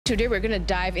Today we're gonna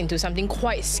dive into something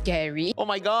quite scary. Oh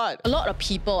my god! A lot of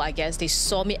people, I guess, they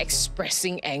saw me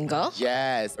expressing anger.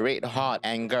 Yes, red hot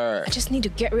anger. I just need to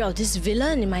get rid of this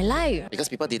villain in my life. Because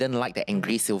people didn't like the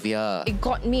angry Sylvia. It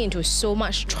got me into so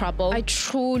much trouble. I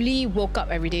truly woke up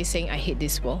every day saying I hate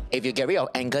this world. If you get rid of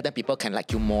anger, then people can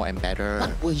like you more and better.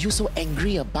 What were you so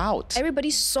angry about? Everybody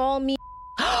saw me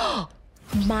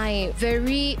my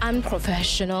very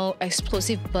unprofessional,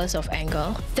 explosive burst of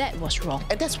anger. That was wrong.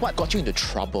 And that's what got you into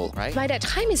trouble, right? By that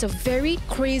time, it's a very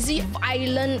crazy,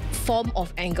 violent form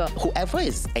of anger. Whoever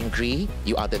is angry,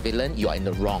 you are the villain, you are in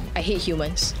the wrong. I hate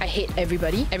humans. I hate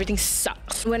everybody. Everything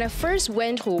sucks. When I first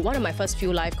went to one of my first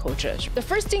few life coaches, the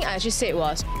first thing I actually said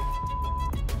was,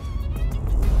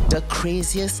 the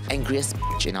craziest, angriest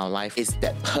bitch in our life is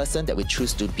that person that we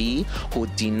choose to be who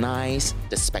denies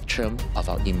the spectrum of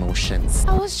our emotions.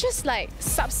 I was just like,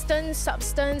 substance,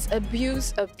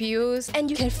 abuse,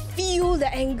 and you can feel the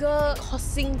anger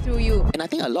coursing through you. And I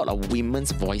think a lot of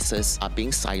women's voices are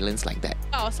being silenced like that.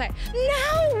 I was like,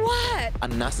 now what? A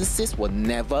narcissist will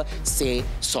never say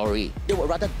sorry. They would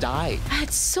rather die. I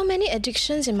had so many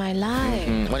addictions in my life.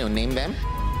 Want to name them?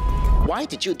 Why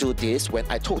did you do this when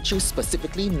I told you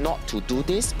specifically not to do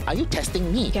this? Are you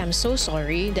testing me? Okay, I'm so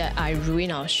sorry that I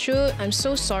ruined our shoot. I'm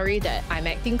so sorry that I'm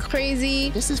acting crazy.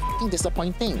 This is f***ing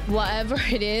disappointing. Whatever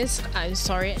it is, I'm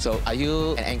sorry. So, are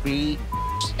you an angry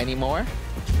anymore?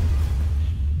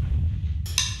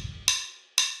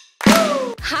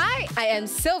 Hi, I am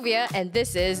Sylvia, and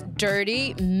this is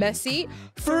Dirty, Messy,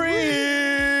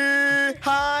 Free!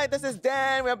 Hi, this is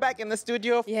Dan. We're back in the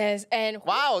studio. Yes, and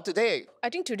Wow, today. I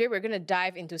think today we're gonna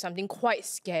dive into something quite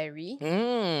scary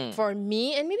Mm. for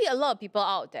me and maybe a lot of people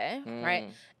out there, right?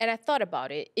 And I thought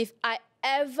about it. If I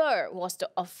ever was to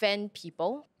offend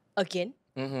people again,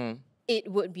 it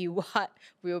would be what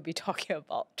we will be talking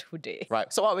about today.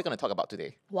 Right, so what are we going to talk about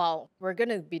today? Wow, we're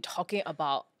gonna be talking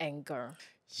about anger.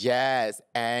 Yes,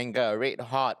 anger, red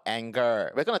hot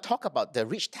anger. We're going to talk about the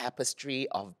rich tapestry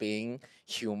of being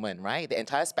human, right? The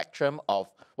entire spectrum of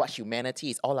what humanity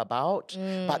is all about.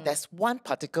 But there's one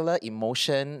particular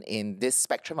emotion in this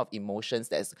spectrum of emotions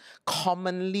that's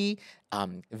commonly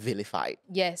vilified,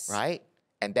 Yes. right?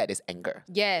 And that is anger.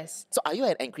 Yes. So are you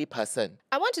an angry person?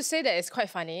 I want to say that it's quite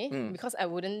funny because I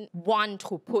wouldn't want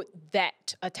to put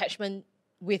that attachment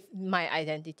with my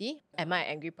identity. Am I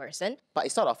an angry person? But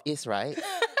it sort of is, right?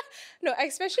 No,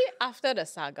 especially after the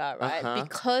saga, right?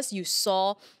 Because you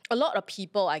saw a lot of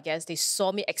people, I guess, they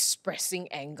saw me expressing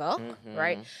anger,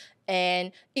 right?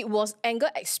 And it was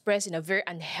anger expressed in a very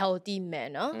unhealthy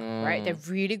manner, right? That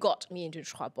really got me into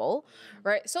trouble,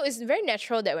 right? So it's very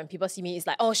natural that when people see me, it's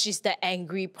like, oh, she's the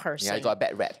angry person. Yeah, you got a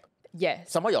bad rep.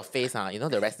 Yes. Some of your face, you know,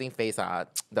 the resting face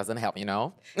doesn't help, you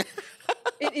know?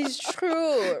 It is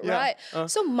true, right?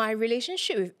 So my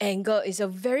relationship with anger is a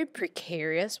very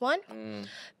precarious one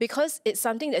because it's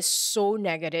something that's so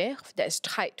negative that's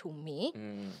tied to me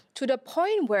to the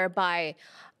point whereby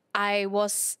I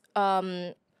was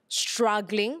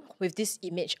struggling with this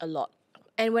image a lot.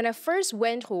 And when I first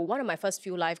went to one of my first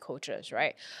few life coaches,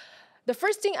 right, the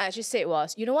first thing I actually said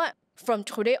was, you know what? From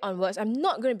today onwards, I'm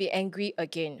not going to be angry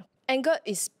again. Anger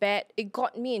is bad. It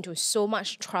got me into so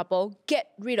much trouble.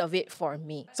 Get rid of it for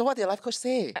me. So what did your life coach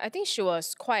say? I think she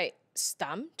was quite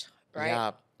stumped, right?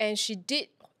 Yeah. And she did,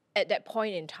 at that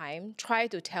point in time, try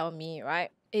to tell me, right,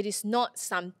 it is not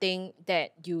something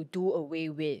that you do away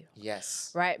with,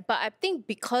 Yes. right? But I think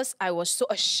because I was so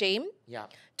ashamed Yeah.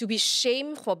 to be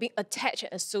shamed for being attached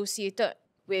and associated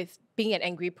with being an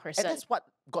angry And person. that's what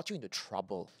got you into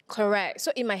trouble. Correct.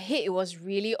 So in my head, it was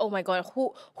really, oh my God,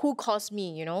 who caused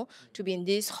me, you know, to be in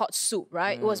this hot soup,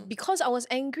 right? It was because I was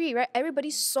angry, right?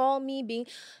 Everybody saw me being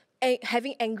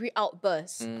having angry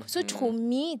outbursts. So to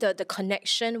me, the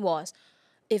connection was,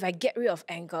 if I get rid of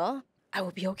anger, I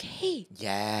will be okay.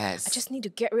 Yes. I just need to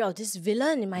get rid of this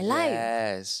villain in my life.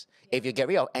 Yes. If you get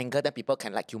rid of anger, then people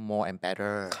can like you more and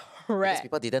better. Because Correct.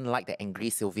 people didn't like the angry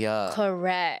Sylvia.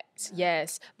 Correct.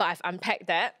 Yes. But I've unpacked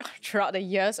that throughout the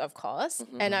years, of course.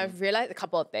 And I've realized a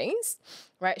couple of things.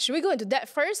 Right. Should we go into that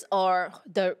first or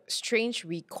the strange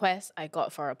request I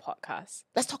got for a podcast?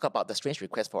 Let's talk about the strange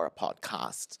request for a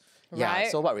podcast. Yeah,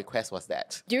 Right. so what request was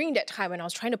that? During that time when I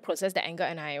was trying to process the anger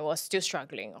and I was still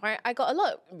struggling, right? I got a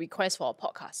lot of requests for a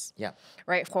podcast. Yeah.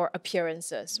 Right, for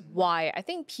appearances. Why? I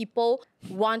think people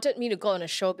wanted me to go on a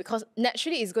show because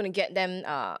naturally it's going to get them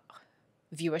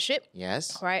viewership,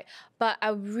 Yes. right? But I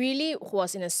really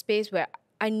was in a space where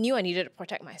I knew I needed to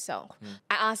protect myself.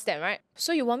 I asked them, right?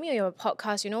 So you want me on your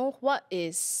podcast, you know, what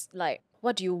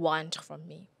do you want from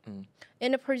me?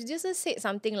 And the producer said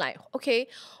something like, okay,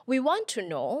 we want to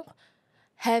know,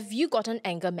 have you gotten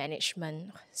anger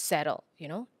management settled? You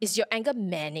know, is your anger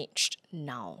managed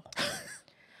now?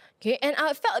 Okay, and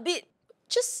I felt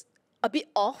just a bit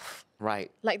off.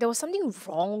 Right. Like there was something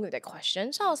wrong with that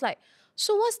question. So I was like,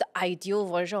 so what's the ideal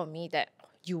version of me that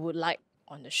you would like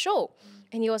on the show?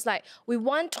 And he was like, we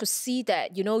want to see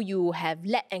that, you know, you have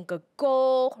let anger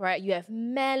go, right? You have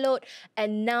mellowed,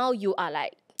 and now you are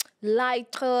like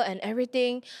lighter and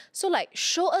everything. So like,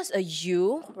 show us a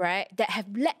you, right, that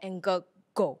have let anger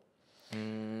go.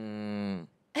 Mm.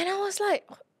 And I was like,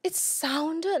 it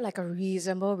sounded like a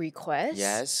reasonable request.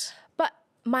 Yes. But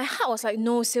my heart was like,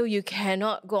 no, Sil, you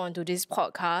cannot go onto this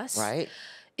podcast. Right.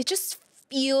 It just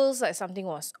feels like something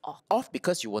was off. Off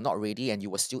because you were not ready and you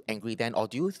were still angry then, or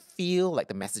do you feel like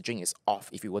the messaging is off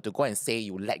if you were to go and say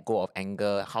you let go of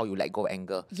anger, how you let go of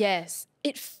anger? Yes,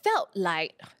 it felt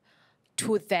like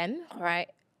to them, right?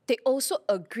 They also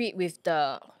agreed with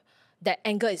that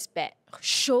anger is bad.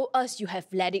 Show us you have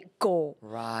let it go.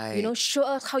 Right. You know, show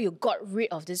us how you got rid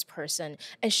of this person,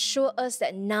 and show us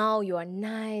that now you are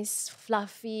nice,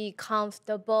 fluffy,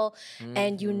 comfortable,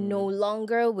 and you no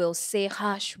longer will say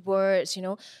harsh words, you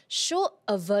know. Show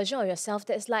a version of yourself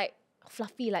that's like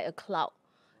fluffy like a cloud.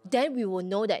 Then we will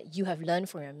know that you have learned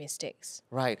from your mistakes.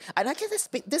 Right. And I guess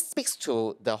this speaks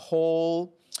to the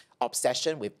whole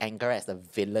obsession with anger as a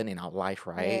villain in our life,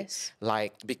 right? Yes.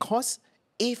 Like, because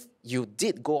if you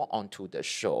did go onto the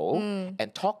show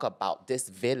and talk about this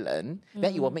villain,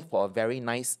 then it will make for a very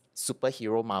nice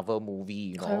superhero Marvel movie,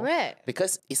 you know? Correct.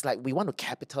 Because it's like we want to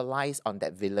capitalize on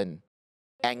that villain.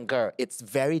 Anger, it's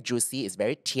very juicy, it's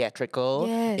very theatrical,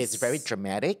 it's very Yes.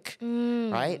 dramatic,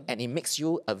 right? And it makes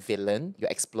you a villain, you're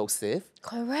explosive.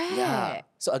 Correct. Yeah.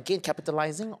 So again,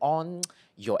 capitalizing on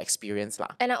your experience lah.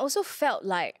 And I also felt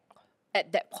like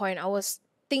at that point, I was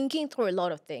thinking through a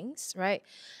lot of things, right?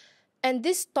 And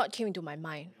this thought came into my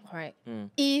mind, right?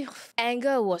 If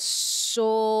anger was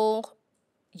so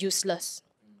useless,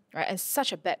 right, and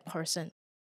such a bad person,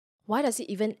 why does it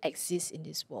even exist in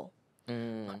this world?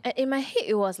 And in my head,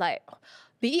 it was like,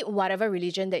 be it whatever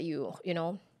religion that you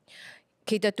know,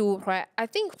 cater to, right? I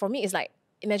think for me, it's like,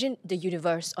 imagine the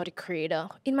universe or the creator.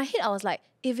 In my head, I was like,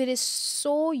 if it is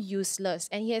so useless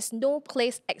and he has no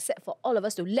place except for all of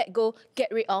us to let go,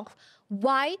 get rid of,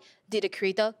 why did the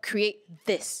creator create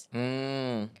this?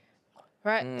 Right?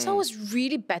 So I was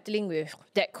really battling with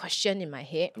that question in my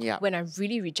head when I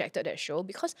really rejected that show,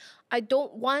 because I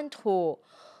don't want to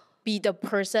be the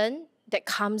person that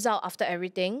comes out after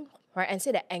everything, right, and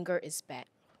say that anger is bad.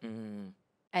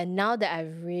 And now that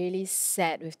I've really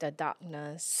sat with the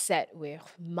darkness, sat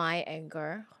with my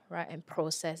anger, right, and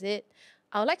process it,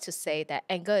 I would like to say that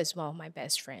anger is one of my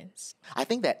best friends. I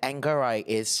think that anger, right,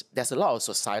 there's a lot of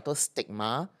societal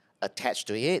stigma attached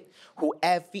to it.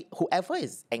 Whoever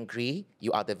is angry,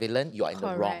 you are the villain, you are in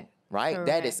the wrong, right?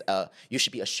 That is you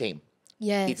should be ashamed.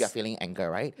 Yes. If you're feeling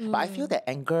anger, right? But I feel that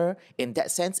anger, in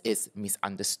that sense, is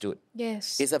misunderstood.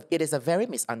 Yes. It is a very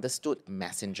misunderstood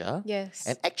messenger. Yes.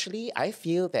 And actually, I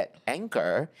feel that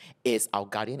anger is our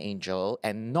guardian angel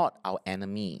and not our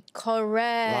enemy.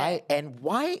 Correct. Right? And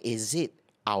why is it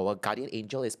our guardian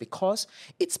angel? Is because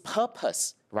its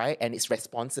purpose, right, and its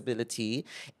responsibility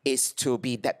is to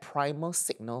be that primal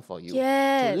signal for you.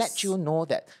 Yes. To let you know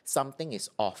that something is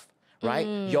off. Right?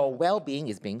 Your well-being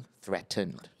is being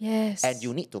threatened. Yes. And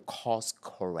you need to course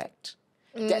correct.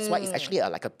 That's why it's actually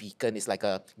like a beacon. It's like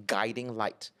a guiding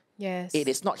light. Yes. It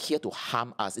is not here to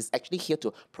harm us. It's actually here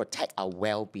to protect our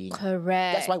well-being.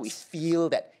 Correct. That's why we feel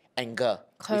that anger.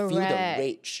 Correct. We feel the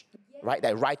rage. Right?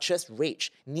 That righteous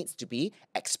rage needs to be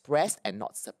expressed and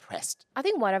not suppressed. I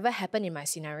think whatever happened in my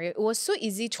scenario, it was so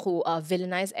easy to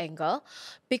villainize anger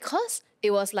because it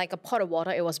was like a pot of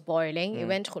water, it was boiling. It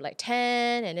went to like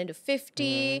 10 and then to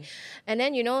 50 and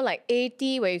then, you know, like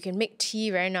 80 where you can make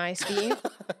tea very nicely.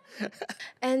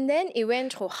 And then it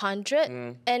went to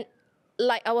 100 and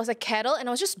like I was a kettle and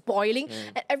I was just boiling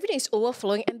and everything is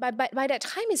overflowing. And by that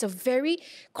time, it's a very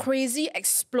crazy,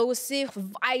 explosive,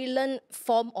 violent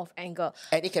form of anger.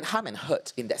 And it can harm and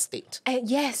hurt in that state. And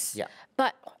yes. Yeah.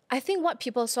 But I think what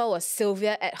people saw was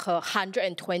Sylvia at her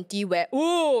 120 where,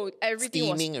 ooh,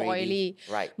 everything Steaming was already.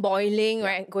 boiling,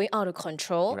 right, going out of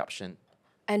control. Eruption.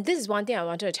 And this is one thing I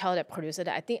wanted to tell that producer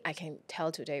that I think I can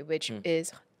tell today, which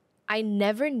is I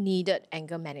never needed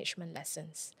anger management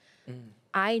lessons.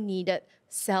 I needed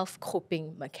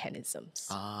self-coping mechanisms.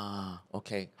 Ah,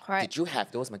 okay. Correct. Did you have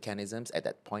those mechanisms at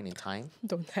that point in time?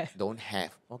 Don't have. Don't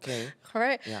have. Okay.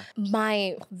 Correct? Yeah.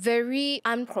 My very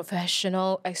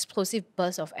unprofessional, explosive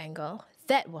burst of anger,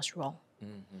 that was wrong.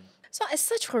 So I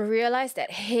started to realize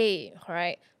that, hey,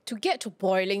 right, to get to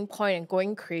boiling point and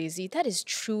going crazy, that is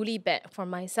truly bad for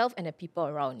myself and the people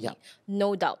around me.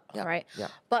 No doubt, right?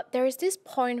 But there is this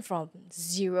point from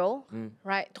 0,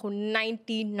 right, to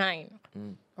 99,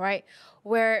 right,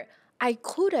 where I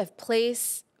could have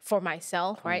placed for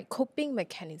myself, right, coping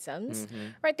mechanisms,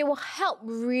 right, they will help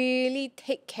really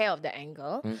take care of the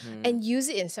anger and use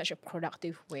it in such a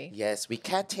productive way. Yes, we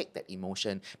can take that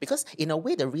emotion because in a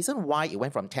way, the reason why it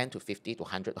went from 10 to 50 to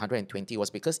 100, 120 was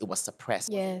because it was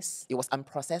suppressed. Yes. It was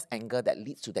unprocessed anger that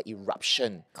leads to the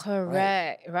eruption.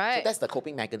 Correct, right? So that's the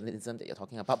coping mechanism that you're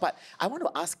talking about. But I want to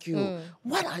ask you,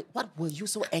 what were you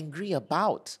so angry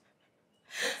about?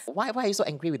 Why are you so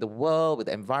angry with the world, with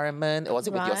the environment? Or was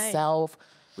it with yourself?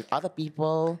 With other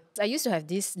people? I used to have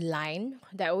this line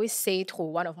that I always say to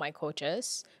one of my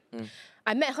coaches.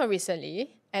 I met her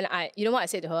recently, and you know what I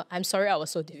said to her? I'm sorry I was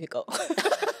so difficult.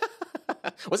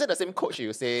 Was it the same coach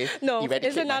you say? No,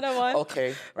 it's another one.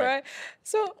 Okay, right.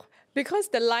 So, because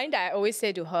the line that I always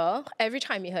say to her, every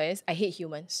time I meet her is, I hate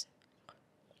humans.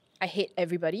 I hate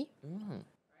everybody.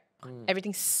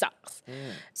 Everything sucks.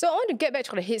 So I want to get back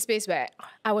to the headspace where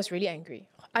I was really angry.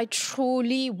 I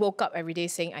truly woke up every day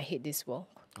saying, I hate this world.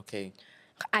 Okay.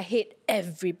 I hate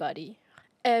everybody.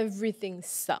 Everything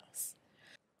sucks.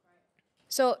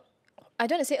 So I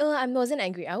don't want to say, I wasn't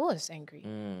angry. I was angry.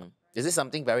 Is this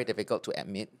something very difficult to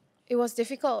admit? It was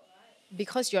difficult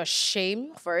because you're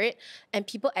ashamed for it and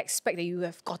people expect that you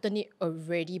have gotten it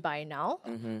already by now,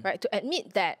 right? To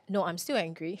admit that, no, I'm still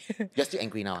angry. You're still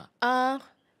angry now?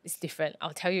 It's different.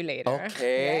 I'll tell you later.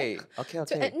 Okay. Yeah? Okay.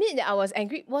 To admit that I was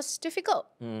angry was difficult,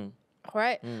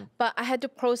 right? But I had to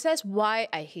process why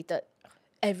I hated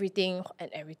everything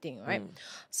and everything, right?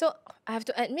 So I have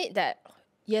to admit that,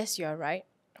 yes, you're right?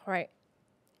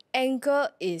 Anger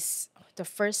is the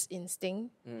first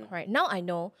instinct, right? Now I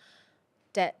know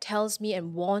that tells me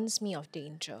and warns me of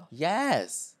danger.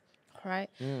 Yes. Right?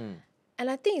 And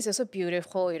I think it's also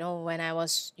beautiful, when I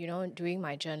was, doing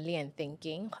my journaling and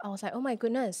thinking, I was like, oh my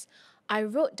goodness, I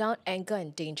wrote down anger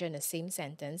and danger in the same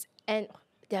sentence and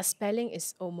their spelling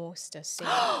is almost the same.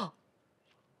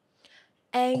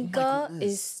 Anger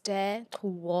is there to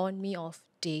warn me of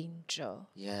danger.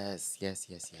 Yes.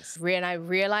 And I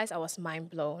realized I was mind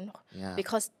blown. Yeah.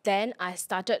 Because then I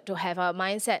started to have a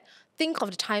mindset, think of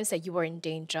the times that you were in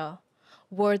danger.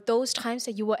 Were those times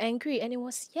that you were angry? And it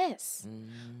was yes.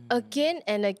 Again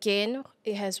and again,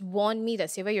 it has warned me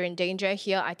that, Sylvia, you're in danger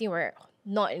here. I think we're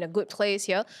not in a good place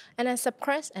here. And I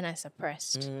suppressed.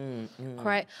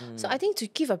 Right? So I think to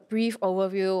give a brief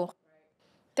overview,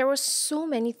 there were so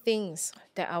many things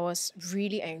that I was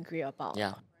really angry about.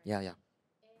 Yeah.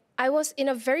 I was in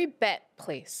a very bad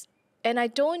place. And I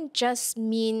don't just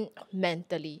mean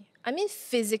mentally. I mean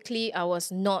physically, I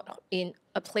was not in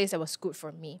a place that was good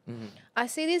for me. I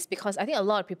say this because I think a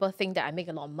lot of people think that I make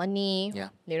a lot of money,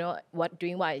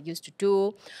 doing what I used to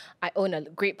do. I own a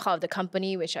great part of the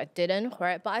company, which I didn't,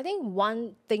 right? But I think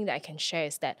one thing that I can share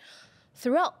is that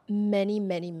throughout many,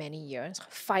 many, many years,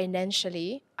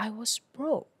 financially, I was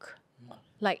broke.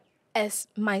 Like, as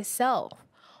myself.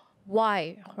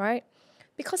 Why, right?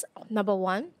 Because, number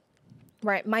one,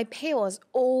 right, my pay was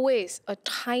always a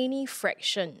tiny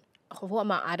fraction of what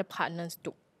my other partners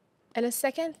do. And the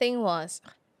second thing was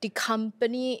the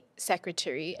company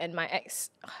secretary and my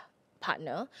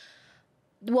ex-partner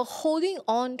were holding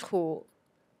on to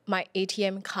my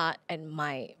ATM card and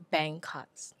my bank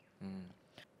cards.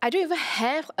 I don't even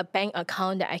have a bank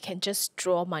account that I can just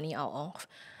draw money out of.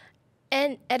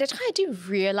 And at the time, I didn't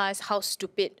realize how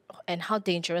stupid and how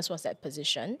dangerous was that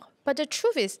position. But the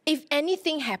truth is, if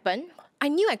anything happened, I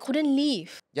knew I couldn't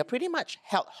leave. You're pretty much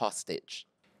held hostage.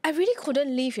 I really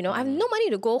couldn't leave, I have no money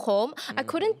to go home. I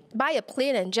couldn't buy a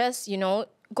plane and just,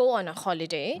 go on a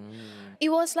holiday. It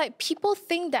was like people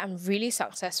think that I'm really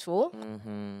successful.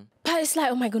 But it's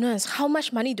like, oh my goodness, how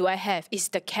much money do I have? Is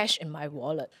the cash in my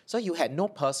wallet? So you had no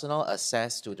personal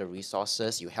access to the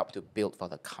resources you helped to build for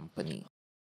the company.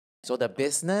 So the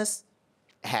business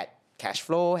had cash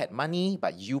flow, had money,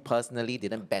 but you personally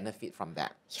didn't benefit from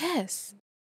that. Yes.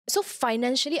 So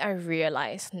financially, I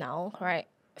realize now, right?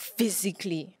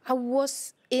 Physically, I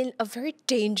was in a very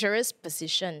dangerous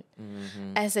position.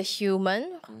 As a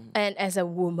human and as a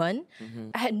woman,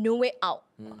 I had no way out.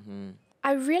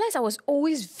 I realized I was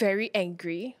always very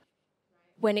angry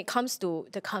when it comes to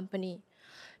the company.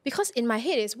 Because in my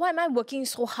head is, why am I working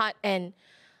so hard and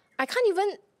I can't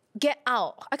even get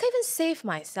out? I can't even save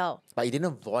myself. But you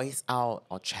didn't voice out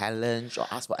or challenge or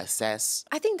ask for access.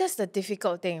 I think that's the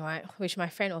difficult thing, right? Which my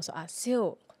friend also asked,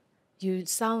 Sil, you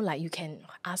sound like you can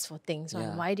ask for things.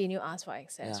 Why didn't you ask for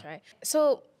access, right?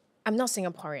 So I'm not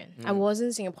Singaporean. I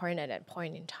wasn't Singaporean at that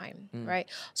point in time, right?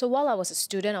 So while I was a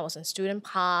student, I was on student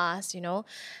pass, you know.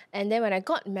 And then when I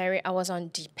got married, I was on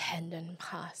dependent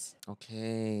pass.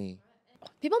 Okay.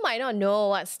 People might not know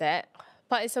what's that,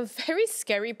 but it's a very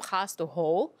scary pass to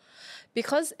hold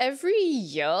because every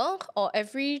year or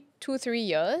every 2-3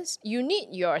 years, you need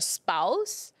your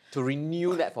spouse. To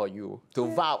renew that for you,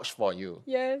 to vouch for you.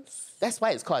 Yes. That's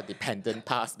why it's called a dependent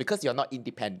pass, because you're not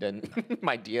independent,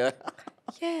 my dear.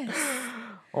 Yes.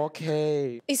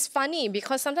 Okay. It's funny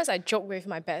because sometimes I joke with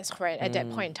my best friend at that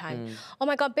point in time. Oh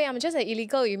my God, babe, I'm just an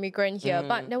illegal immigrant here.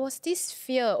 But there was this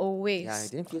fear always. Yeah, I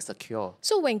didn't feel secure.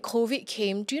 So when COVID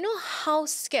came, do you know how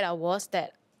scared I was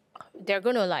that they're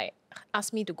going to like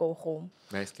ask me to go home?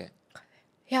 Very scared.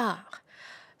 Yeah.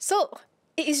 So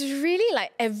it is really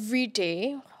like every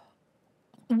day,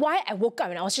 why I woke up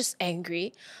and I was just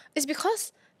angry is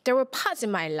because there were parts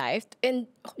in my life, and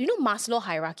you know Maslow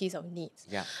hierarchies of needs.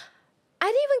 Yeah. I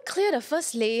didn't even clear the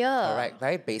first layer. All right.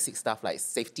 Very basic stuff like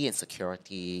safety and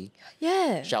security,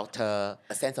 Yeah. shelter,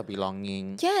 a sense of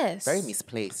belonging. Yes. Very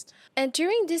misplaced. And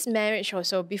during this marriage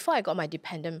also, before I got my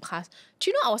dependent pass,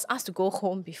 do you know I was asked to go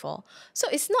home before? So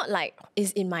it's not like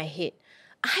it's in my head.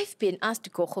 I've been asked to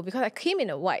go home because I came in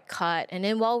a white card, and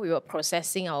then while we were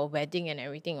processing our wedding and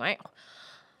everything, right?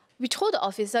 We told the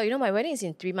officer, you know, my wedding is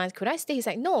in 3 months. Could I stay? He's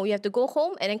like, no, you have to go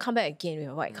home and then come back again with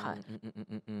a white card.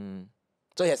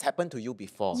 So it has happened to you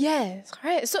before. Yes,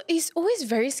 right. So it's always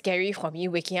very scary for me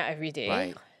waking up every day.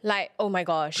 Right. Like, oh my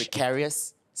gosh.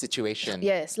 Precarious situation.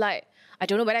 Yes, like, I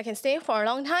don't know whether I can stay for a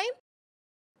long time.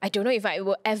 I don't know if I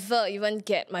will ever even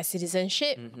get my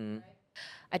citizenship.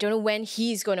 I don't know when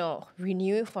he's going to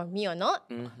renew it for me or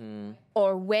not,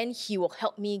 or when he will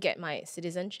help me get my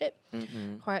citizenship.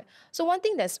 Right. So one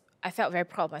thing that's I felt very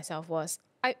proud of myself was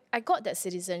I got that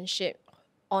citizenship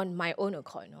on my own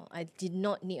accord. No? I did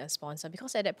not need a sponsor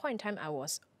because at that point in time, I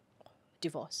was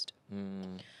divorced.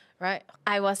 Right?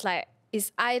 I was like,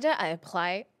 it's either I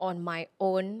apply on my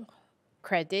own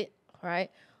credit,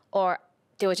 right? Or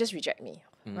they will just reject me,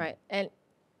 right? And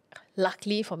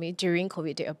luckily for me, during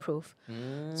COVID, they approved.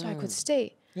 So I could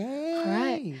stay. Yay.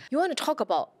 Right? You want to talk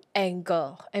about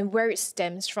anger and where it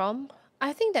stems from?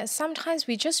 I think that sometimes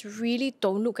we just really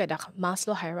don't look at the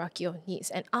Maslow hierarchy of needs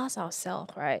and ask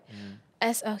ourselves, right?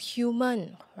 As a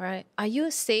human, right? Are you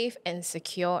safe and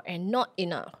secure and not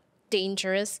in a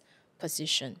dangerous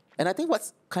position? And I think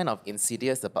what's kind of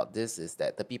insidious about this is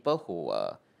that the people who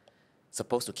are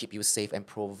supposed to keep you safe and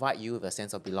provide you with a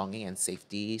sense of belonging and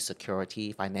safety,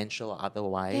 security, financial or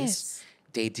otherwise, Yes.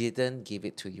 they didn't give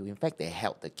it to you. In fact, they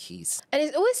held the keys. And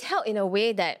it's always held in a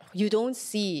way that you don't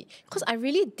see. Because I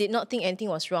really did not think anything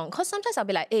was wrong. Because sometimes I'll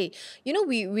be like, hey, you know,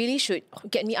 we really should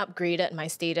get me upgraded, my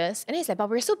status. And then it's like, but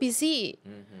we're so busy.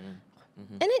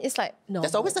 And then it's like, no.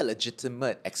 There's always a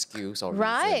legitimate excuse or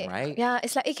Right. reason, right? Yeah,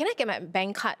 it's like, hey, can I get my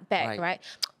bank card back, right?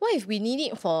 What if we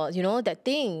need it for, you know, that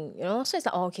thing, you know? So it's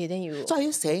like, oh, okay, then you... So are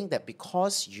you saying that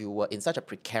because you were in such a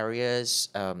precarious,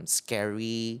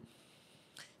 scary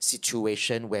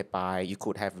situation whereby you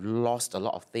could have lost a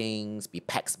lot of things, be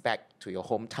packed back to your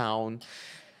hometown,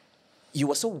 you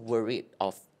were so worried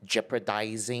of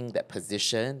jeopardizing that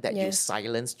position that you Yes.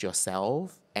 silenced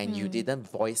yourself and you didn't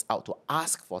voice out to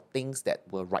ask for things that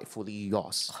were rightfully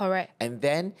yours? Correct. And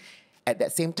then at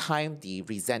that same time, the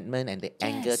resentment and the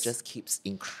anger Yes. just keeps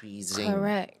increasing.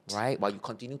 Correct. Right? While you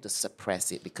continue to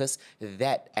suppress it because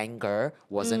that anger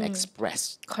wasn't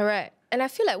expressed. Correct. And I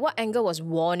feel like what anger was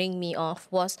warning me of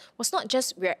was not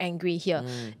just we're angry here.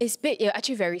 It's, babe, you're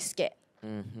actually very scared.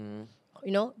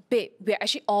 You know, babe, we're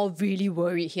actually all really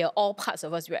worried here. All parts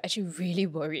of us, we're actually really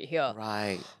worried here.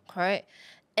 Right. Correct.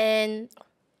 And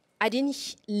I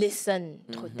didn't listen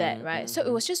to that, right? So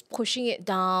it was just pushing it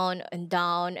down and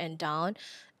down and down.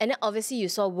 And then obviously you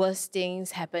saw worse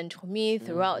things happen to me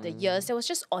throughout the years. That was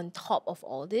just on top of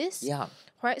all this. Yeah.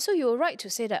 Right? So you were right to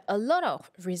say that a lot of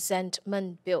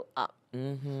resentment built up.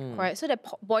 Right? So the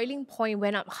boiling point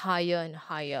went up higher and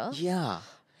higher. Yeah.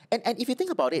 And if you think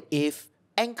about it, if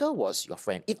anger was your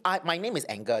friend, if my name is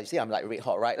Anger, you see I'm like red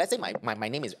hot, right? Let's say my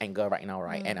name is Anger right now,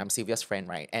 right? And I'm Sylvia's friend,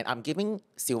 right? And I'm giving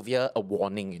Sylvia a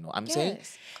warning, you know. I'm saying,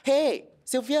 Yes. hey,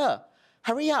 Sylvia,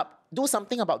 hurry up. Do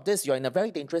something about this. You're in a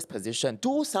very dangerous position.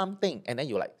 Do something. And then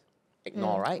you like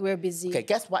ignore, right? We're busy. Okay,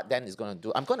 guess what then is going to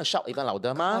do? I'm going to shout even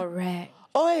louder, ma. Correct.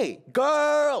 Oi,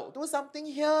 girl, do something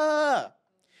here.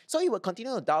 So you will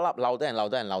continue to dial up louder and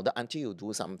louder and louder until you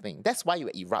do something. That's why you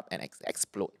will erupt and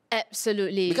explode.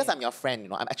 Absolutely. Because I'm your friend, you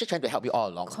know, I'm actually trying to help you all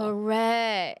along.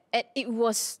 Correct.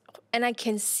 And I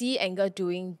can see anger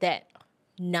doing that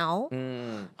now,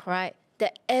 right?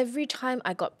 That every time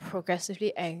I got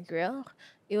progressively angrier,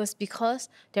 it was because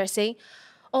they're saying,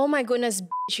 oh my goodness,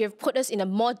 bitch, you have put us in a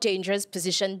more dangerous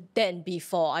position than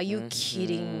before. Are you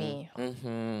kidding me?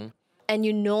 And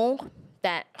you know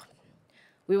that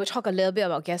we will talk a little bit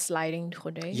about gaslighting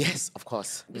today. Yes, of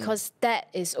course. Because that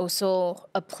is also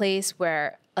a place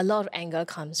where a lot of anger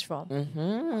comes from,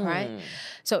 right?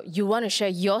 So you want to share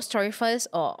your story first,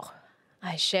 or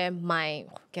I share my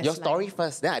gaslighting? Your story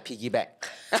first, then I piggyback.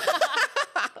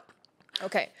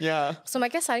 Okay. Yeah. So my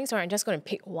gaslighting story, I'm just going to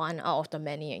pick one out of the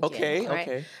many again. Okay, right?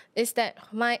 okay. Is that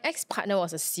my ex-partner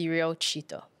was a serial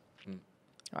cheater,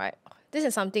 right? This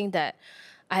is something that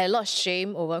I had a lot of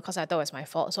shame over because I thought it was my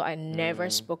fault, so I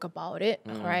never spoke about it,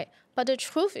 right? But the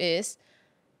truth is,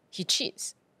 he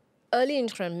cheats. Early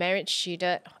into the marriage,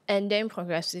 cheated, and then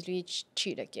progressively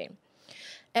cheat again.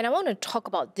 And I want to talk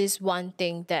about this one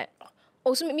thing that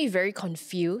also made me very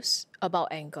confused about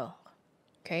anger,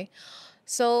 okay?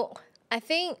 So I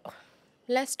think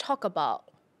let's talk about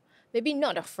maybe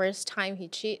not the first time he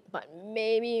cheated, but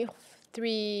maybe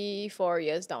 3-4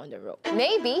 years down the road.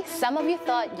 Maybe some of you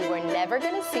thought you were never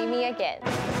gonna see me again.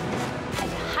 At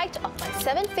the height of my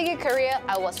 7-figure career,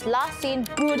 I was last seen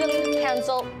brutally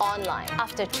cancelled online.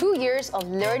 After 2 years of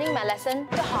learning my lesson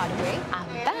the hard way, I'm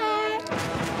back.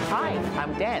 Hi,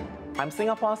 I'm Dan. I'm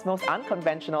Singapore's most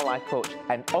unconventional life coach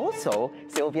and also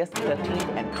Sylvia's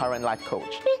 13th and current life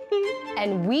coach.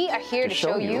 And we are here to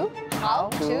show you how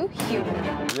to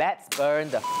human. Let's burn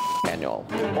the manual.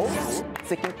 Also,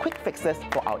 seeking quick fixes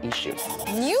for our issues.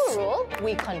 New rule,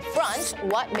 we confront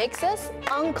what makes us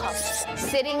uncomfortable.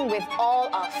 Sitting with all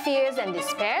our fears and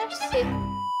despairs, it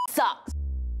sucks.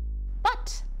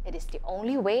 But it is the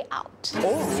only way out.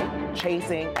 Also,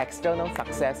 chasing external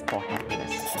success for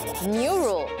happiness. New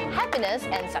rule, happiness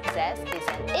and success is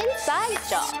an inside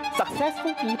job.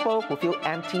 Successful people who feel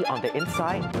empty on the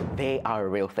inside, they are a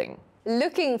real thing.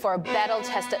 Looking for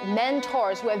battle-tested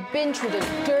mentors who have been through the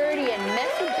dirty and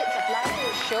messy bits of life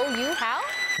to show you how?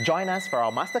 Join us for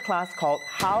our masterclass called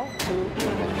How to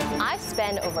Human. I've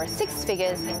spent over 6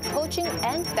 figures in coaching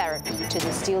and therapy to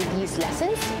distill these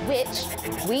lessons, which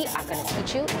we are going to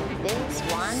teach you in this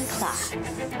one class.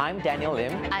 I'm Daniel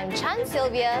Lim. I'm Chan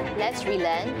Sylvia. Let's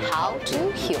relearn how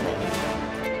to human.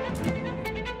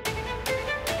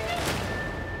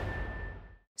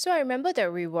 So I remember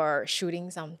that we were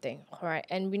shooting something, right?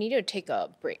 And we needed to take a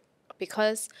break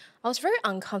because I was very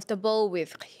uncomfortable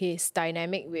with his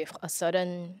dynamic with a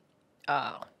certain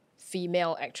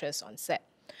female actress on set.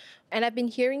 And I've been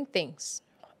hearing things.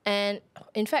 And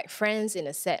in fact, friends in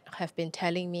the set have been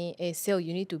telling me, hey, Sil,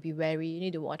 you need to be wary, you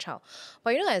need to watch out.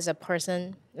 But you know, as a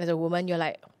person, as a woman, you're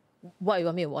like, what do you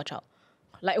want me to watch out?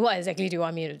 Like, what exactly do you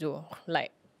want me to do?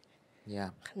 Like,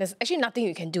 there's actually nothing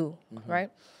you can do,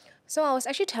 right? So I was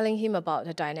actually telling him about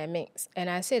the dynamics, and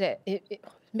I said that it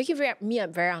making me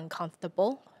very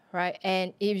uncomfortable, right?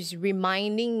 And it was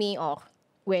reminding me of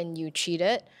when you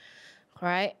cheated,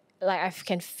 right? Like I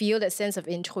can feel that sense of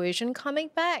intuition coming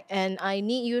back, and I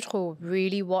need you to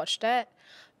really watch that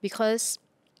because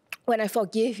when I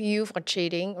forgive you for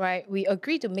cheating, right, we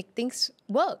agree to make things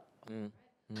work.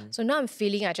 So now I'm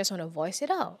feeling I just want to voice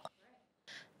it out.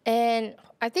 And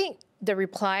I think the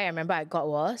reply I remember I got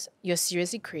was, you're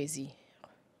seriously crazy.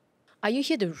 Are you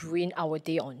here to ruin our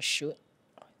day on shoot?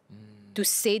 To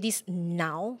say this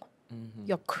now,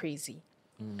 you're crazy.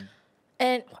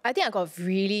 And I think I got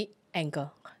really angry.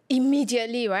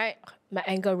 Immediately, right, my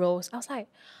anger rose. I was like,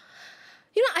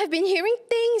 you know, I've been hearing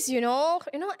things,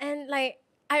 and like,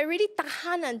 I really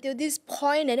tahan until this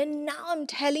point, and then now I'm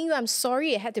telling you I'm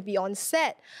sorry it had to be on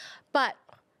set. But,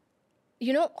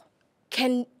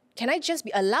 can I just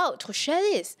be allowed to share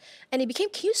this? And it became,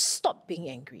 can you stop being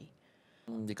angry?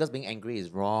 Because being angry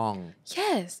is wrong.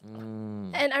 Yes.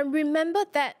 And I remember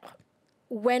that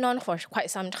went on for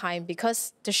quite some time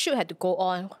because the shoot had to go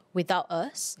on without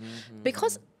us.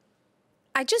 Because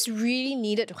I just really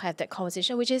needed to have that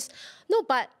conversation, which is, no,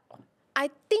 but I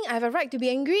think I have a right to be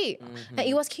angry. And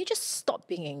it was, can you just stop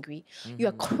being angry?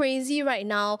 You're crazy right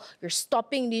now. You're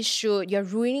stopping this shoot. You're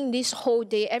ruining this whole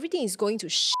day. Everything is going to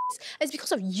shit. It's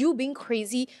because of you being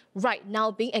crazy right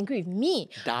now, being angry with me.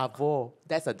 Davo.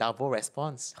 That's a Davo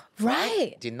response.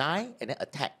 Right. Deny and then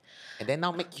attack. And then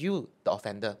now make you the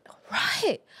offender.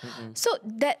 Right. So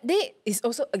that day is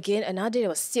also, again, another day that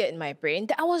was seared in my brain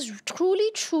that I was truly,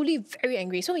 truly very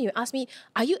angry. So when you ask me,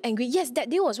 are you angry? Yes, that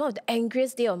day was one of the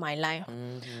angriest days of my life.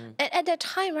 And at that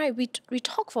time, right, we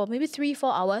talked for maybe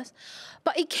 3-4 hours.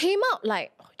 But it came out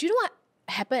like, do you know what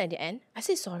happened at the end? I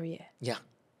said sorry. Yeah.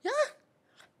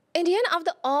 In the end,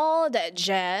 after all that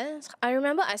jazz, I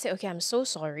remember I said, okay, I'm so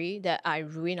sorry that I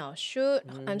ruined our shoot.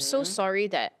 I'm so sorry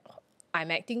that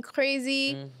I'm acting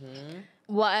crazy.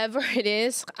 whatever it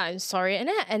is, I'm sorry. And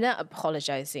then I ended up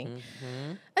apologizing.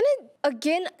 And then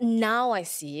again, now I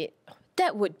see it.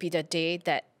 That would be the day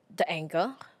that the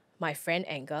anger, my friend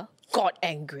anger, got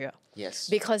angrier. Yes.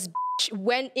 Because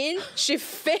went in, she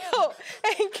failed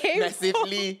and came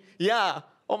Massively. Yeah.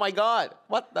 Oh my God.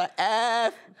 What the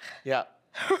F? Yeah.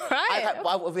 right.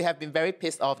 I would have been very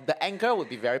pissed off. The anger would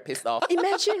be very pissed off.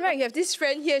 Imagine, right? You have this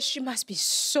friend here. She must be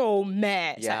so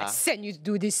mad. It's like, Yeah. I sent you to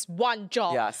do this one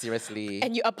job. Yeah, seriously.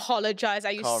 And you apologize.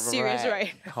 Are you serious,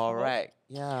 right? Correct.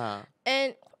 Yeah.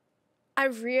 And I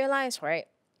realized, right,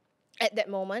 at that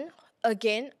moment,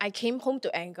 again, I came home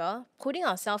to anger, putting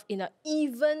ourselves in an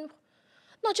even,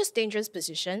 not just dangerous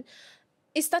position,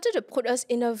 it started to put us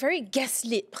in a very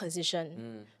gaslit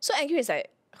position. So angry is like,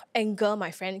 anger, my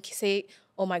friend say,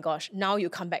 oh my gosh, now you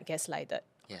come back gaslighted.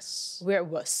 Yes. We're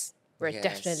worse. We're Yes.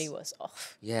 definitely worse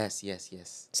off. Yes, yes,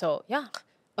 yes. So yeah,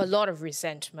 a lot of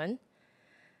resentment.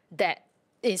 That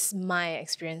is my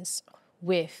experience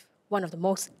with one of the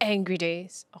most angry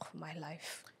days of my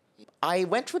life. I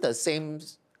went through the same,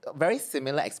 very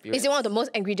similar experience. Is it one of the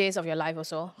most angry days of your life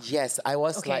also? Yes, I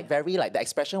was Okay. like very, like the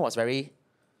expression was very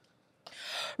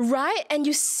Right? And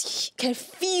you can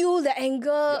feel the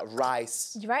anger,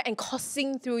 rise. right? And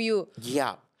coursing through you.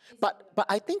 Yeah. But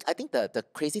I think the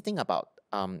crazy thing about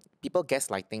people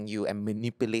gaslighting you and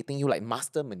manipulating you, like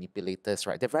master manipulators,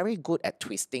 right? They're very good at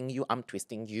twisting you,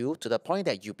 twisting you to the point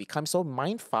that you become so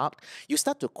mind fucked, you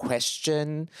start to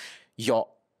question your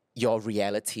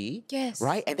reality. Yes.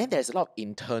 Right? And then there's a lot of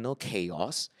internal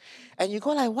chaos. And you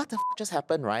go like, what the just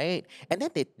happened, right? And then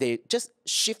they just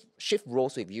shift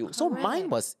roles with you. So mine Correct.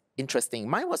 was interesting.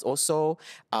 Mine was also,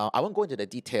 I won't go into the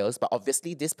details, but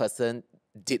obviously this person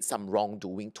did some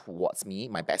wrongdoing towards me,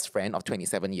 my best friend of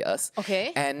 27 years.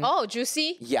 Okay. And oh,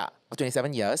 juicy. yeah, of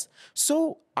 27 years.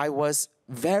 So I was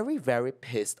very, very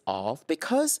pissed off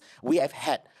because we have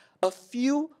had a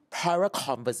few prior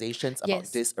conversations about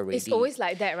this already. It's always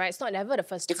like that, right? It's not never the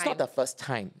first time. It's not the first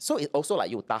time. So it's also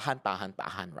like you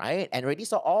tahan, right? And already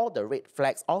saw all the red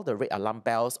flags, all the red alarm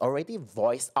bells already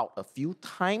voiced out a few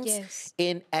times Yes.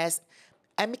 in as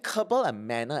amicable a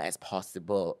manner as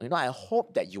possible. You know, I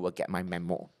hope that you will get my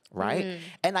memo, right?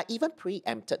 And I even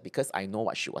preempted because I know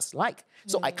what she was like.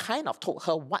 So I kind of told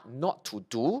her what not to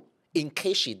do in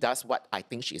case she does what I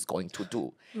think she's going to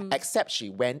do. Except she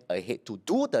went ahead to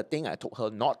do the thing I told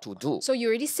her not to do. So you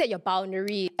already set your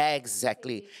boundary.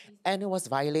 Exactly. And it was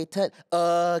violated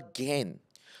again.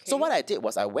 So Okay. what I did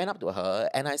was I went up to her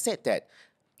and I said that,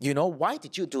 you know, why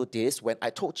did you do this when I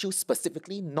told you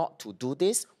specifically not to do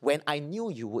this when I knew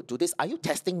you would do this? Are you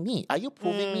testing me? Are you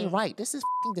proving me right? This is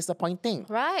f***ing disappointing.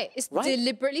 Right. It's Right.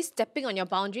 deliberately stepping on your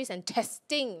boundaries and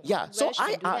testing. Yeah, so where she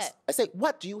I can do asked, I said,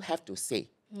 what do you have to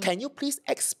say? Can you please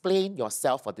explain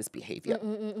yourself for this behavior?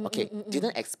 Okay,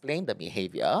 didn't explain the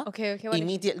behavior. Okay, what did-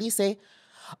 Immediately say,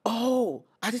 oh,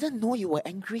 I didn't know you were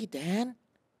angry then.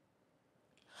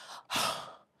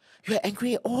 You were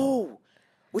angry. Oh,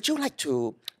 would you like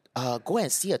to go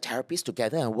and see a therapist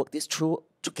together and work this through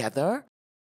together?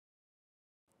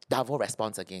 Davo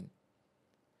responds again.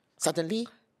 Suddenly,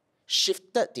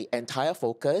 shifted the entire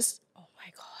focus Oh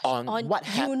my gosh. on what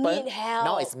happened. You need help.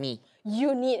 Now it's me.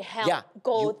 You need help. Yeah,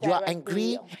 Go you are therapy.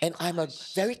 angry, Oh my and I'm a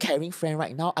very caring friend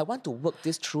right now. I want to work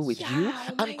this through with you. Yeah,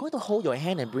 oh I'm my going to hold your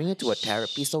hand and bring you to a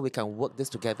therapy so we can work this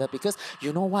together because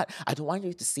you know what? I don't want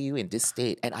you to see you in this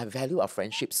state, and I value our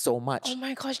friendship so much. Oh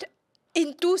my gosh.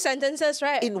 In 2 sentences,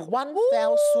 right? In one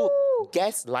fell swoop,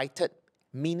 gaslighted,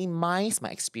 minimized my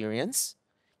experience,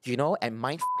 you know, and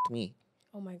mind f***ed me.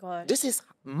 Oh my god. This is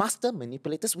master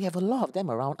manipulators. We have a lot of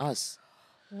them around us.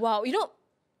 Wow. You know,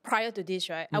 prior to this,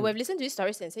 right, I would have listened to these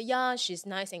stories and say, yeah, she's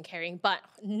nice and caring. But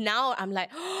now I'm like,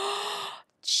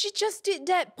 she just did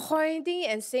that, pointing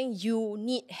and saying you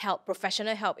need help,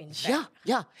 professional help, in fact. Yeah,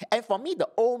 yeah. And for me, the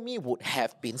old me would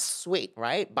have been swayed,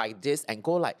 right, by this and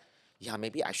go like, yeah,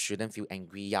 maybe I shouldn't feel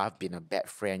angry. Yeah, I've been a bad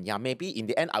friend. Yeah, maybe in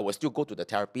the end, I will still go to the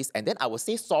therapist and then I will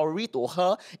say sorry to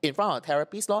her in front of the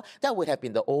therapist. Lor. That would have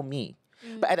been the old me.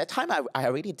 But at the time, I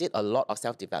already did a lot of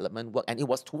self-development work and it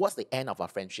was towards the end of our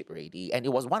friendship already. And it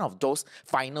was one of those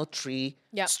final 3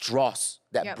 Yep. straws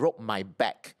that Yep. broke my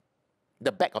back,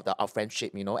 the back of our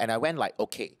friendship, you know. And I went like,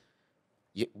 okay,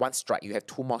 one strike, you have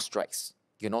 2 more strikes.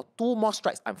 You know, 2 more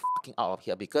strikes, I'm fucking out of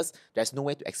here because there's no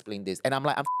way to explain this. And I'm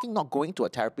like, I'm fucking not going to a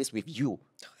therapist with you.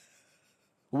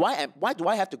 Why do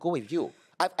I have to go with you?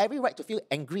 I have every right to feel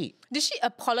angry. Did she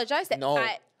apologize that No.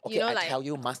 you know, I like, tell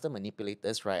you, master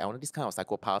manipulators, right? One of these kind of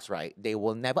psychopaths, right? They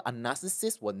will never, a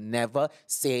narcissist will never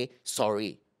say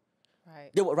sorry. right.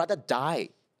 They would rather die.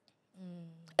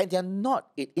 And they're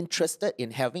not interested in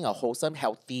having a wholesome,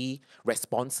 healthy,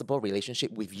 responsible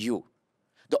relationship with you.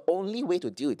 The only way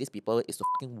to deal with these people is to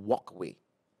fucking walk away.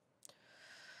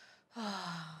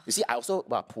 You see, I also,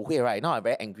 Pu Hui, right? Now I'm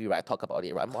very angry, right? I talk about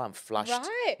it, right? I'm flushed.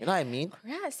 Right. You know what I mean?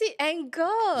 Yeah, see, anger.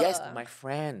 Yes, my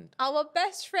friend. Our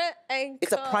best friend, anger.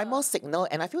 It's a primal signal,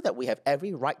 and I feel that we have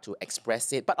every right to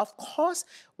express it. But of course,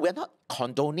 we're not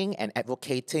condoning and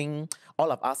advocating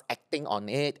all of us acting on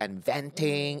it and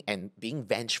venting and being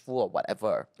vengeful or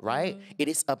whatever, right? It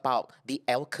is about the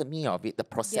alchemy of it, the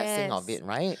processing of it,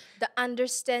 right? The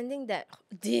understanding that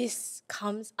this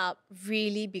comes up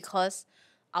really because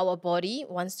our body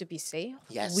wants to be safe.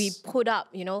 Yes. We put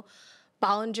up,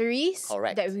 boundaries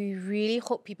Correct. that we really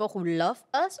hope people who love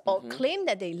us or claim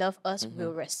that they love us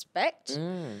will respect.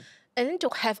 And then to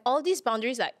have all these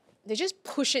boundaries, like they just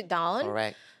push it down.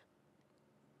 Correct.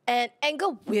 And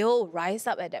anger will rise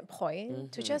up at that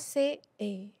point to just say,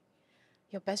 hey,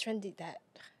 your best friend did that.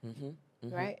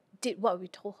 Right? Did what we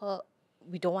told her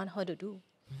we don't want her to do.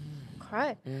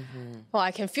 Right? Well,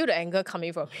 I can feel the anger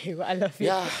coming from you. I love it.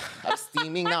 Yeah, I'm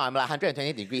steaming now. I'm like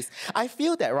 120 degrees. I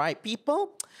feel that, right?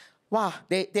 People, wow,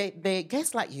 they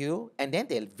gaslight you and then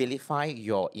they vilify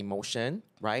your emotion,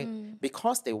 right?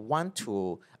 Because they want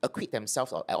to acquit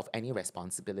themselves of any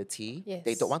responsibility. Yes.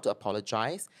 They don't want to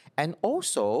apologize. And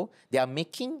also, they are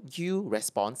making you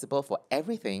responsible for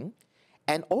everything.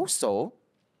 And also,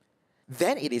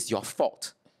 then it is your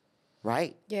fault,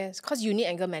 right? Yes, because you need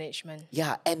anger management.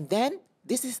 Yeah, and then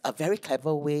this is a very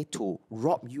clever way to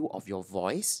rob you of your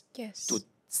voice, Yes. to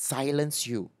silence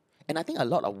you. And I think a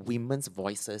lot of women's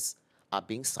voices are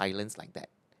being silenced like that,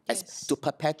 as Yes. to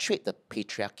perpetuate the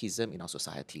patriarchism in our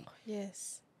society.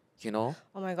 Yes. You know,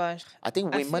 Oh my gosh. I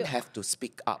think I women feel- have to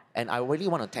speak up. And I really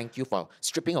want to thank you for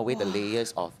stripping away the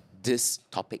layers of this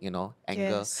topic, anger.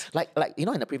 Yes. Like in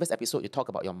the previous episode, you talk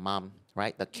about your mom,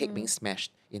 right? The cake being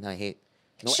smashed in her head.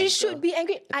 No She anger. should be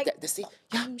angry. That's it.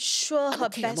 Yeah. I'm sure her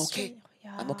I'm best okay. friend.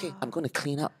 Yeah. I'm okay. I'm going to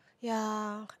clean up.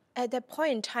 Yeah. At that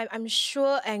point in time, I'm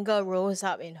sure anger rose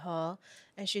up in her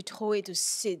and she told it to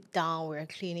sit down. We're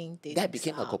cleaning things That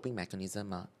became a up. coping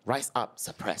mechanism. Rise up,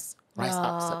 suppress. Rise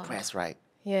up, suppress, right?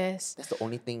 Yes. That's the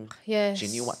only thing Yes. she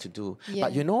knew what to do. Yeah.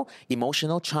 But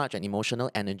emotional charge and emotional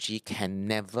energy can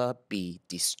never be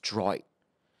destroyed.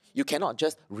 You cannot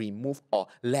just remove or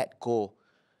let go.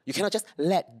 You cannot just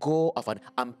let go of an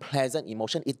unpleasant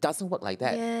emotion. It doesn't work like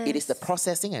that. It is the Yes.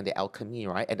 processing and the alchemy,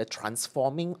 right? And the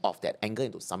transforming of that anger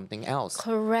into something else.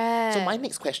 Correct. So my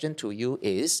next question to you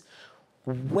is,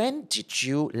 when did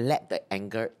you let the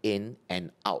anger in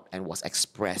and out and was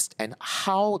expressed? And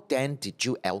how then did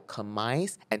you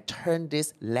alchemize and turn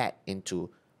this let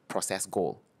into process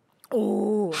goal?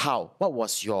 Ooh. How? What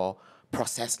was your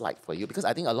process like for you? Because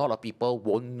I think a lot of people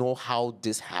won't know how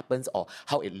this happens or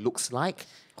how it looks like.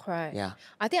 Correct. Yeah.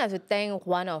 I think I have to thank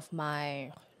one of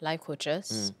my life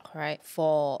coaches, right,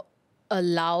 for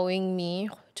allowing me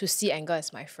to see anger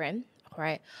as my friend.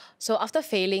 Right. So after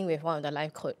failing with one of the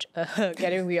life coach,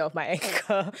 getting rid of my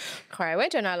anger, I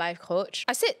went to another life coach.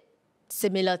 I said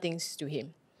similar things to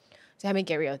him. So help me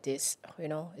get rid of this.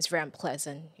 It's very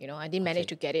unpleasant. I didn't manage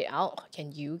to get it out.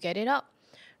 Can you get it out?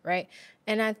 Right.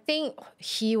 And I think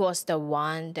he was the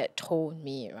one that told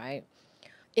me, right,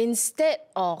 instead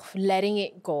of letting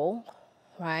it go,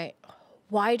 right,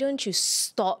 why don't you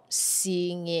stop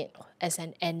seeing it as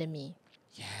an enemy?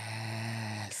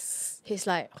 Yes. He's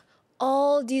like,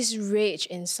 all this rage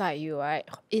inside you, right?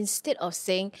 Instead of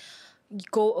saying,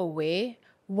 go away,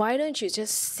 why don't you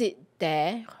just sit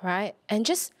there, right? And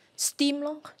just steam,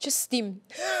 just steam.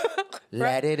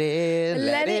 Let it in.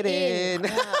 Let it in.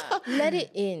 Yeah. Let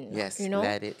it in. Yes,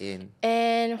 let it in.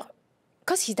 And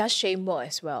because he does shame work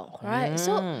as well, right?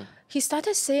 So he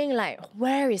started saying like,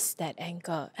 where is that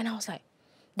anger? And I was like,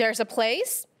 there's a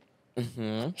place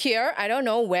here, I don't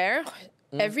know where,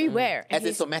 everywhere. And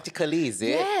As in somatically, is it?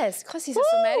 yes, because he's a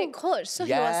somatic coach. So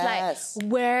Yes. he was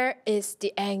like, where is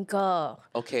the anger?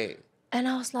 Okay. And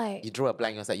I was like, You drew a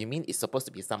blank. I was like, you mean it's supposed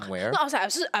to be somewhere? no, I was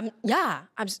like,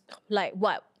 I'm like,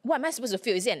 what? What am I supposed to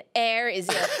feel? Is it an air? Is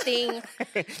it a thing?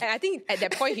 And I think at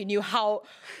that point he knew how,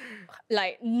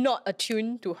 like, not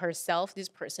attuned to herself this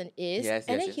person is. Yes,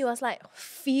 and yes, then he was like,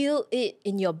 feel it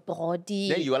in your body.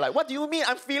 Then you were like, what do you mean?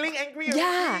 I'm feeling angry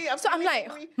yeah. already. So I'm feeling like,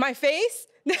 angry. my face?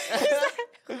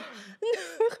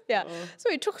 yeah. So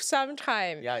it took some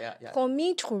time Yeah. for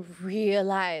me to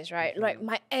realize, right? Like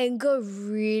my anger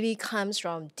really comes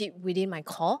from deep within my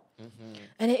core.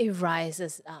 And then it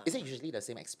rises up. Is it usually the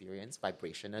same experience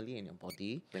vibrationally in your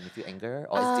body when you feel anger?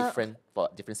 Or it's different for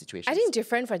different situations? I think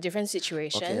different for different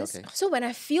situations. Okay. So when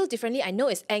I feel differently, I know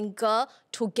it's anger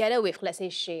together with, let's say,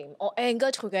 shame, or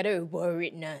anger together with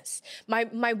worriedness. My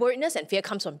worriedness and fear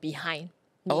comes from behind.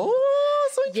 Oh,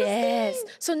 so interesting. Yes.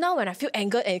 So now when I feel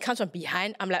anger and it comes from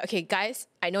behind, I'm like, okay, guys,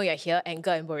 I know you're here,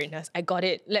 anger and worriedness. I got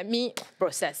it. Let me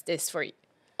process this for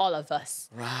all of us.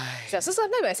 Right. So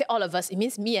sometimes when I say all of us, it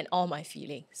means me and all my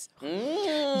feelings.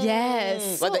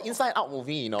 Yes. Like the Inside Out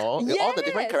movie, you know? All the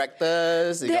different Yes.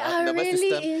 characters. They are nervous really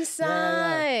system.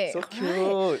 inside. So Right.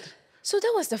 cute. So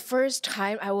that was the first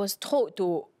time I was told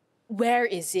to, where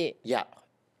is it? Yeah.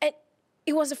 And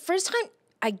it was the first time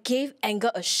I gave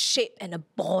anger a shape and a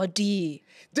body.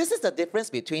 This is the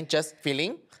difference between just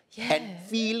feeling and Yeah.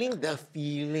 feeling the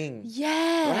feeling.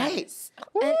 Yes. Right.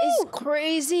 And it's Woo.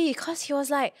 crazy because he was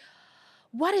like,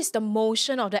 what is the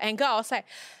motion of the anger? I was like,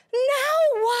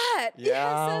 now what? It has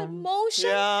Yeah. a motion.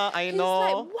 Yeah, I He's know.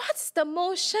 like, what's the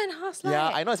motion? I was like, Yeah,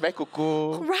 I know it's very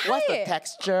cuckoo. What's the Right.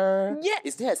 texture? Yeah.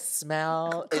 Is there a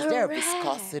smell? Is there a Correct.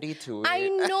 viscosity to it? I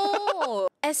know.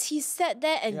 As he sat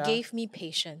there and Yeah. gave me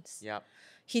patience. Yeah.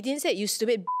 He didn't say, you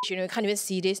stupid bitch, you know, you can't even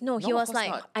see this. No, he No, of was course like,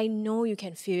 not. I know you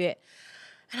can feel it.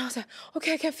 And I was like,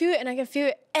 okay, I can feel it and I can feel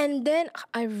it. And then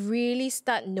I really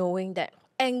start knowing that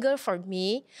anger for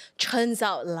me turns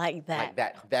out like that. Like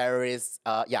that. There is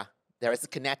a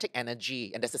kinetic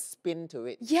energy and there's a spin to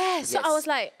it. Yeah, so I Yes. was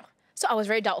like, so I was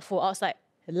very doubtful. I was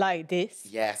like this.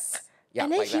 Yes. Yeah,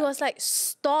 And then like he that. was like,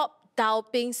 stop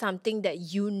doubting something that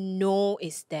you know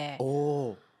is there.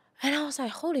 Oh. And I was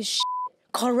like, holy shit,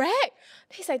 correct?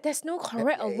 He's like, there's no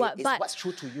correct or what, It's but what's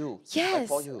true to you. yes, Right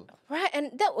for you. right.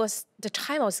 And that was the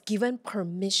time I was given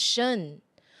permission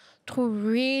to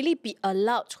really be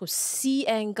allowed to see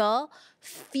anger,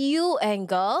 feel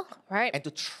anger, right? And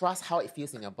to trust how it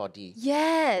feels in your body.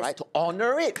 Yes. Right? To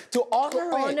honor it. To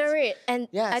honor it. And I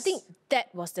Yes. think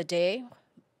that was the day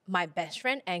my best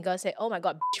friend Anger said, oh my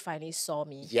God, bitch finally saw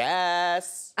me.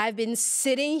 Yes. I've been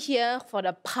sitting here for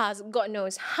the past, God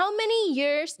knows how many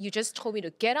years. You just told me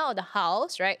to get out of the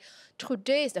house, right?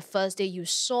 Today is the first day you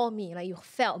saw me, like you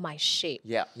felt my shape.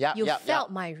 Yeah. You felt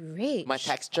my rage. My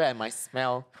texture and my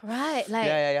smell. Right, like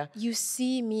Yeah. you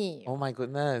see me. Oh my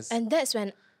goodness. And that's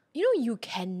when, you know, you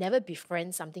can never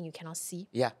befriend something you cannot see.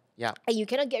 yeah. And you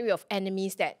cannot get rid of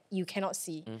enemies that you cannot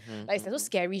see. Mm-hmm, Like it's a so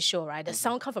scary show, right? The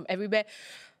sound come from everywhere.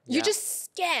 You're Yeah. just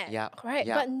scared, Yeah, right?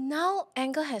 yeah. But now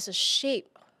anger has a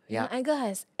shape. You know, Yeah. anger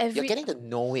has every... You're getting to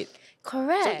know it.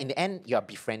 Correct. So in the end, you're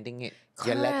befriending it.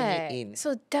 You're letting it in.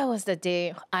 So that was the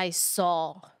day I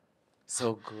saw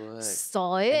So good.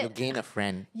 it. And you gain a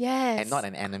friend. Yes. And not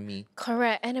an enemy.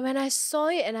 Correct. And when I saw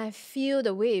it and I feel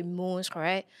the way it moves,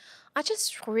 correct, I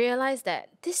just realized that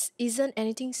this isn't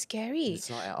anything scary. It's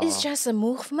not at It's all. just a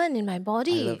movement in my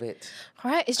body. I love it.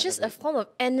 Right? It's just a love it. form of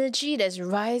energy that's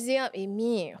rising up in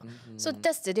me. So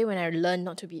that's the day when I learned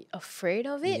not to be afraid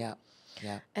of it. Yeah.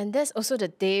 Yeah. And that's also the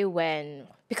day when,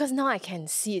 because now I can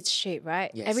see its shape, right?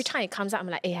 Yes. Every time it comes up, I'm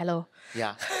like, hey, hello.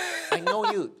 Yeah. I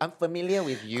know you. I'm familiar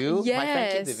with you. My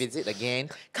friend came to Yes. visit again.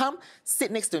 Come,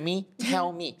 sit next to me.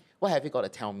 Tell me. What have you got to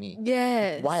tell me?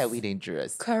 Yes. Why are we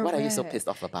dangerous? What are you so Correct. pissed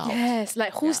off about? Yes,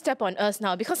 like who Yeah. step on us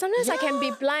now? Because sometimes I can be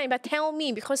blind, but tell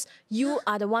me because you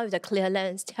are the one with the clear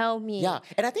lens. Tell me. Yeah,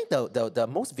 and I think the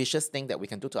most vicious thing that we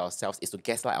can do to ourselves is to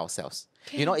gaslight ourselves.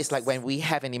 You know, it's like when we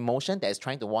have an emotion that is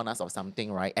trying to warn us of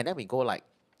something, right? And then we go like,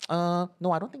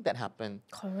 no, I don't think that happened.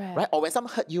 Correct. Right? Or when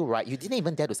someone hurt you, right? You didn't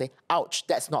even dare to say, ouch,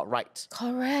 that's not right.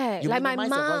 Correct. You like my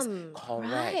minimize your voice. mom.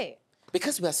 Correct. Right.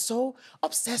 Because we are so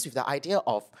obsessed with the idea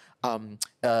of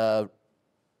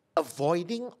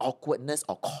avoiding awkwardness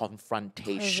or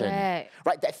confrontation. Correct.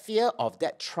 Right? That fear of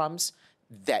that trumps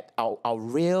that our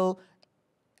real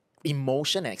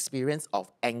emotion and experience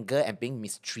of anger and being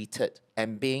mistreated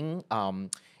and being, when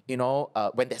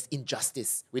there's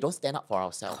injustice, we don't stand up for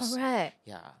ourselves. Correct.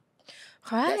 Yeah.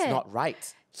 Correct. That's not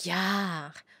right.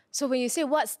 Yeah. So when you say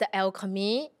what's the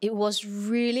alchemy, it was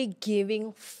really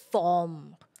giving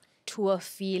form to a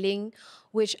feeling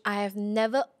which I have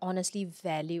never honestly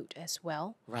valued as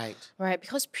well. Right. Right,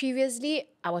 because previously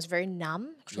I was very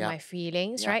numb to Yeah. my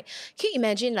feelings, Yeah. right? Can you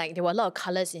imagine like there were a lot of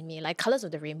colors in me, like colors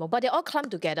of the rainbow, but they all clump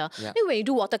together. Yeah. Then when you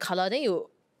do watercolor, then you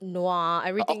noir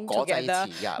everything 搞在一起,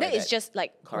 together. yeah, then like it's that. just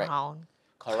like Correct. brown,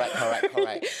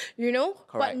 Correct. you know? But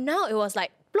Correct. now it was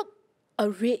like bloop, a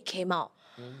red came out.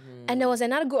 And there was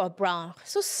another group of brown.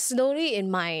 So slowly in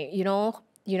my,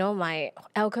 my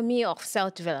alchemy of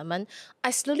self-development, I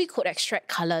slowly could extract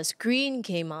colors. Green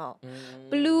came out,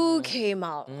 blue came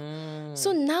out.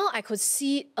 So now I could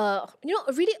see,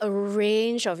 really a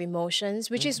range of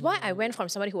emotions, which is why I went from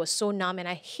somebody who was so numb and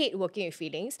I hate working with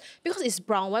feelings because it's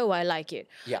brown. Why would I like it?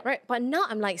 Yeah. Right. But now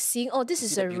I'm like seeing, this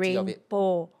is see a the beauty of it.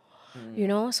 rainbow,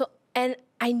 So, and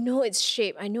I know its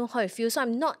shape. I know how it feels. So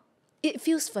I'm not it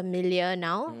feels familiar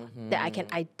now that I can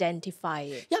identify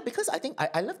it. Yeah, because I think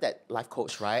I love that life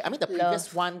coach, right? I mean, the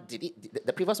previous one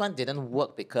the previous one didn't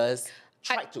work because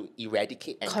tried to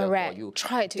eradicate anger Correct. for you.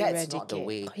 Tried to That's not the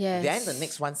eradicate. way. Yes. Then the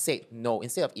next one said no.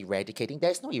 Instead of eradicating,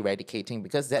 there's no eradicating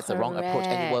because that's the wrong approach,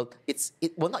 and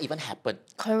it will not even happen.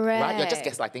 Correct. Right? You're just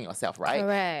gaslighting yourself, right?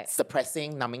 Correct.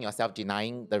 Suppressing, numbing yourself,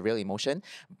 denying the real emotion.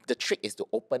 The trick is to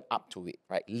open up to it,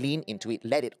 right? Lean into it,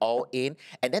 let it all in,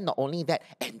 and then not only that,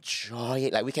 enjoy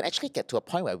it. Like we can actually get to a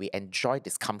point where we enjoy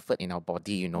discomfort in our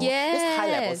body. You know, this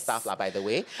high level stuff, by the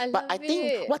way. But I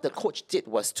think what the coach did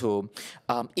was to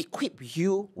equip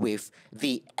you with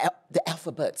the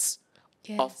alphabets.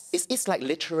 Yes. It's like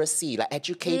literacy, like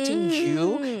educating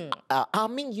you,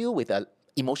 arming you with a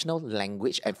emotional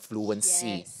language and fluency.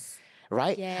 Yes.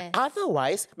 Right? Yes.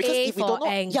 Otherwise, because A if we for don't know,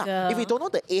 anger. if we don't know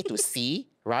the A to C,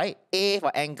 right? A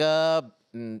for anger,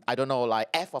 I don't know, like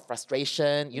F for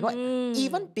frustration, you know,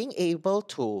 even being able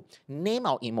to name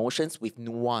our emotions with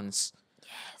nuance.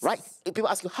 Right? If people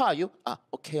ask you, how are you?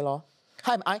 Okay, lor.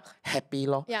 How am I? Happy,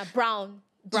 lor. Yeah, brown.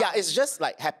 Yeah, it's just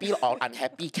like happy or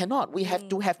unhappy. Cannot. We have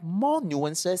to have more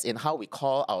nuances in how we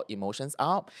call our emotions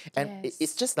out. And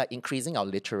it's just like increasing our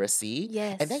literacy.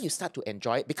 Yes. And then you start to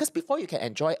enjoy it. Because before you can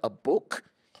enjoy a book,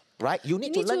 right, you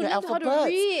need to learn your how to alphabets.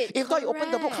 read. If not, you open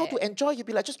the book, how to enjoy, you'll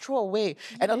be like, just throw away.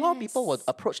 And a lot of people will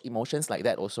approach emotions like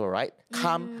that also, right?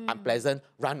 Calm, unpleasant,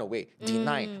 run away,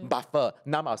 deny, buffer,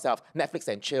 numb ourselves, Netflix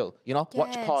and chill, you know,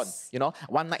 watch porn, you know,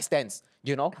 one night stands,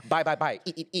 you know, buy,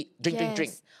 eat, drink.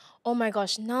 Oh my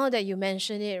gosh, now that you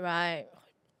mention it, right,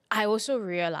 I also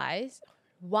realized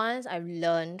once I've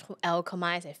learned to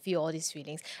alchemize and feel all these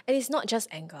feelings, and it's not just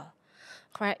anger,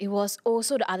 right? It was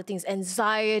also the other things,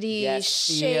 anxiety,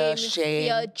 shame,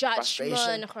 fear,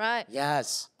 judgment, right?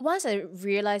 Yes. Once I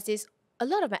realized this, a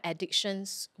lot of my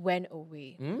addictions went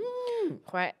away,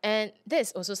 right? And that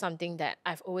is also something that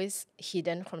I've always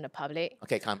hidden from the public.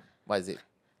 Okay, come. What is it?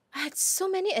 I had so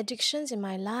many addictions in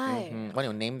my life. Want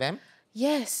to name them?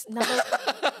 Yes.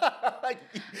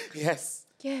 Yes.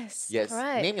 Yes.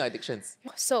 Correct. Name your addictions.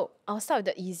 So I'll start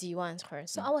with the easy ones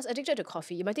first. So I was addicted to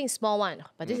coffee. You might think small one,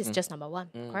 but this is just number one,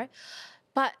 correct?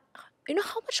 But you know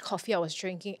how much coffee I was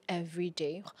drinking every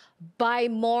day? By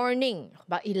morning,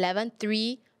 by 11,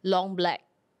 3 long black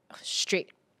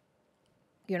straight.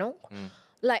 You know?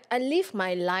 Like I live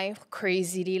my life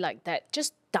crazily like that,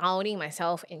 just downing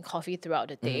myself in coffee throughout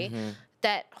the day.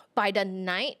 That by the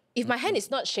night, if my hand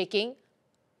is not shaking,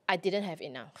 I didn't have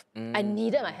enough. I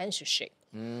needed my hands to shake.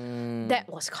 That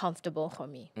was comfortable for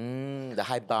me. The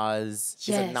high buzz. It's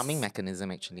a numbing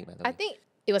mechanism actually, by the way. I think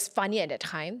it was funny at the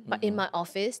time, but in my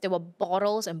office, there were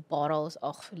bottles and bottles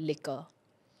of liquor.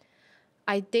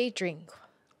 I day drink.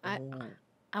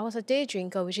 I was a day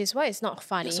drinker, which is why it's not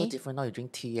funny. You're so different now, you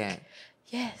drink tea,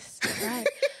 Yes, right.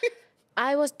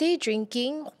 I was day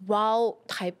drinking while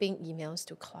typing emails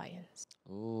to clients.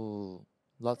 Ooh,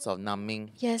 lots of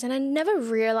numbing. Yes, and I never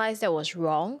realized that was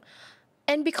wrong.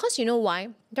 And because you know why?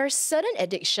 There are certain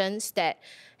addictions that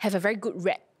have a very good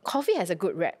rep. Coffee has a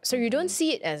good rep. So you don't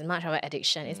see it as much of an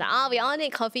addiction. It's like, we all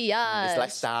need coffee, yes. It's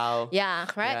lifestyle. Yeah,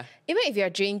 right? Yeah. Even if you're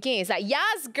drinking, it's like,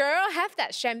 yes, girl, have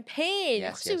that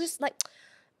champagne. So it was like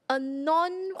a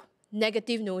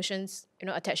non-negative notions,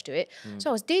 attached to it.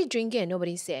 So I was day drinking and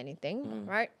nobody said anything,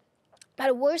 right? But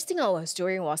the worst thing I was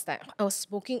doing was that I was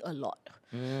smoking a lot.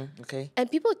 Okay. And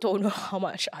people don't know how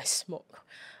much I smoke.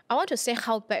 I want to say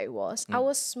how bad it was. I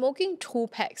was smoking 2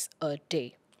 packs a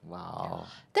day. Wow.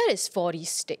 That is 40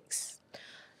 sticks.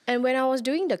 And when I was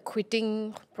doing the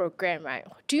quitting program, right,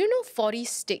 do you know 40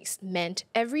 sticks meant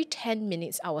every 10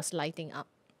 minutes I was lighting up?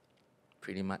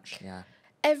 Pretty much, yeah.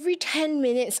 Every 10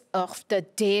 minutes of the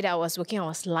day that I was working, I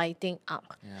was lighting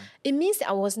up. Yeah. It means that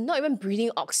I was not even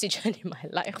breathing oxygen in my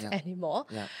life anymore.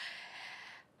 Yeah.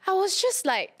 I was just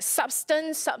like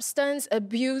substance,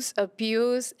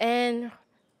 abuse, and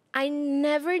I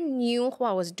never knew what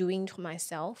I was doing to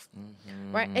myself,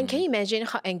 right? And can you imagine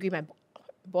how angry my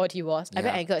body was? I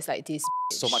bet anger is like this.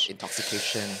 So much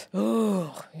intoxication.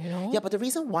 Oh, Yeah, but the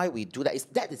reason why we do that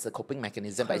is a coping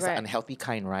mechanism, but it's an unhealthy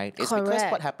kind, right? It's because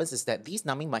what happens is that these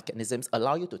numbing mechanisms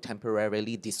allow you to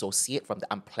temporarily dissociate from the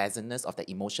unpleasantness of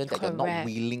the emotion that you're not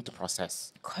willing to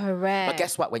process. Correct. But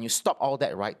guess what? When you stop all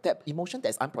that, right, that emotion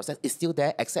that's unprocessed is still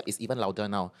there, except it's even louder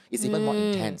now. It's even more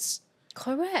intense.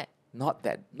 Correct. Not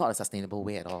a sustainable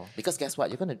way at all. Because guess what?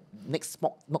 You're going to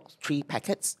smoke 3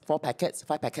 packets, 4 packets,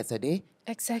 5 packets a day.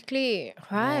 Exactly.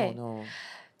 Right. No.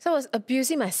 So I was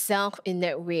abusing myself in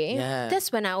that way. Yeah.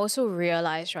 That's when I also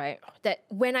realized, right, that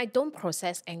when I don't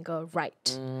process anger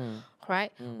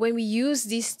right, when we use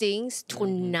these things to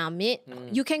numb it,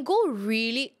 you can go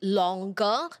really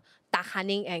longer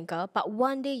tahaning anger, but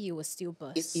one day you will still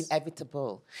burst. It's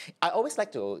inevitable. I always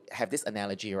like to have this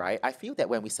analogy, right? I feel that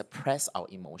when we suppress our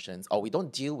emotions or we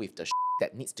don't deal with the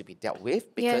that needs to be dealt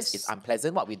with because it's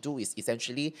unpleasant, what we do is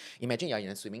essentially, imagine you're in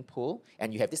a swimming pool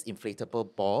and you have this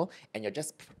inflatable ball and you're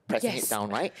just pressing it down,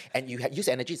 right? And you use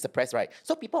energy to suppress, right?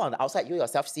 So people on the outside, you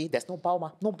yourself see, there's no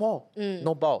ball, no ball,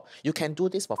 no ball. You can do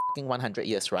this for fucking 100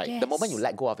 years, right? The moment you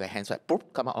let go of your hands, right, boop,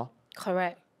 come out. Oh.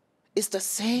 Correct. It's the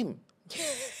same.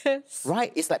 Yes.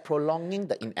 Right? It's like prolonging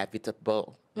the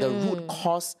inevitable. The root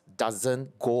cause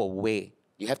doesn't go away.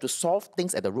 You have to solve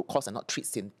things at the root cause and not treat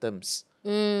symptoms.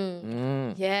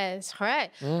 Yes,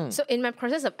 correct. So in my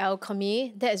process of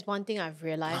alchemy, that is one thing I've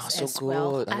realized so as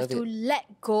well. good. I I have love to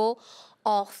let go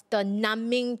of the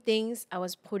numbing things I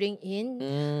was putting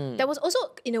in. That was also,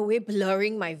 in a way,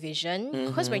 blurring my vision.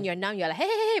 Because when you're numb, you're like,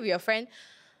 hey, with your friend,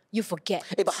 you forget.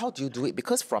 Hey, but how do you do it?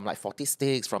 Because from like 40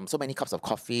 sticks, from so many cups of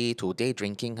coffee to day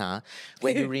drinking,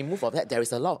 when you remove all that, there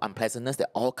is a lot of unpleasantness that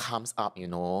all comes up,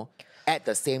 at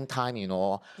the same time,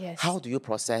 Yes. How do you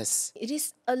process? It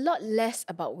is a lot less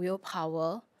about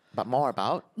willpower, But more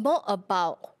about? more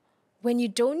about when you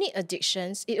don't need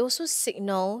addictions, it also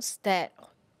signals that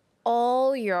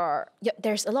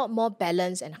there's a lot more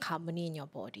balance and harmony in your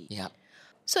body. Yeah.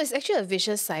 So it's actually a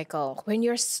vicious cycle. When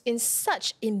you're in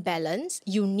such imbalance,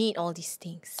 you need all these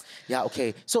things. Yeah,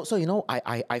 okay. So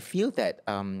I feel that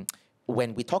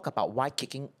when we talk about why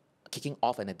kicking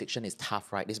off an addiction is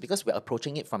tough, right? It's because we're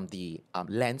approaching it from the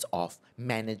lens of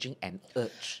managing an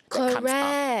urge that comes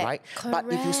up, right? But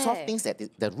if you solve things at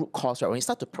the root cause, right, when you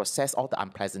start to process all the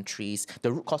unpleasantries,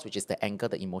 the root cause, which is the anger,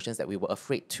 the emotions that we were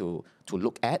afraid to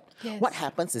look at, what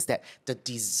happens is that the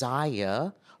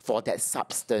desire for that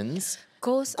substance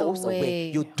goes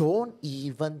away. You don't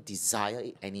even desire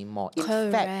it anymore. In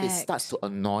fact, it starts to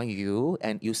annoy you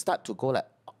and you start to go like,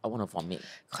 I want to vomit.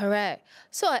 Correct.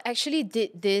 So I actually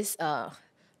did this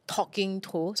talking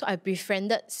tool. So I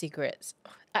befriended cigarettes.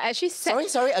 I actually said...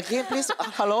 Sorry, again, please.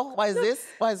 Hello, what is this?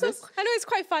 What is this? I know it's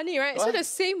quite funny, right? What? So the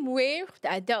same way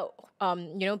that I dealt,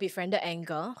 befriended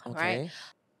anger, right?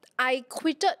 I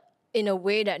quitted in a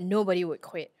way that nobody would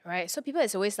quit, right? So people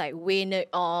is always like weighing it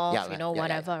off,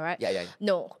 whatever, right? Yeah.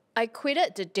 No, I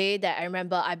quitted the day that I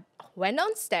remember I went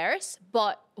downstairs,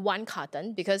 bought one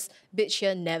carton because bitch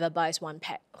here never buys one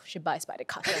pack. She buys by the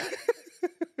carton.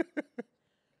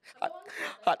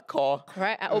 Hardcore.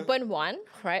 Right? I opened one,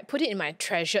 right? Put it in my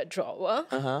treasured drawer.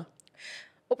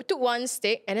 Took one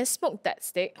stick and then smoked that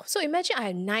stick. So imagine I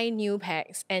had 9 new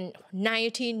packs and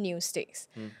 19 new sticks.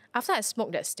 After I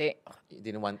smoked that stick, You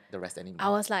didn't want the rest anymore. I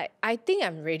was like, I think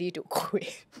I'm ready to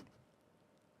quit.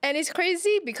 And it's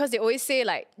crazy because they always say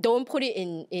like, don't put it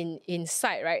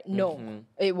inside, right? No,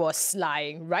 it was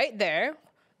lying right there.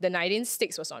 The 19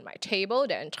 sticks was on my table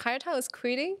the entire time I was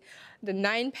quitting. The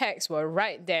 9 packs were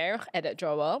right there at that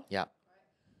drawer. Yeah.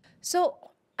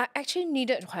 So I actually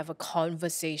needed to have a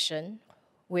conversation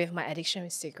with my addiction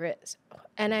with cigarettes.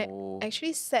 And I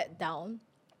actually sat down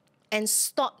and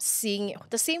stopped seeing it.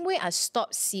 The same way I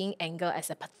stopped seeing anger as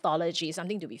a pathology,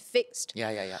 something to be fixed.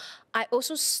 Yeah. I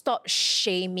also stopped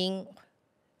shaming,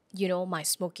 my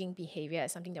smoking behavior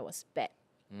as something that was bad.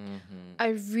 I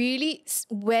really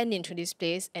went into this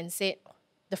place and said,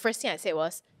 the first thing I said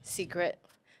was, cigarette,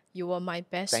 you were my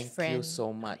best friend. Thank you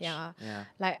so much. Yeah.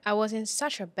 Like I was in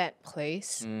such a bad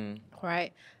place,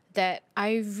 right? That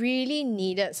I really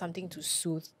needed something to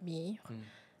soothe me.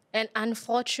 And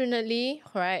unfortunately,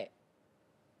 right,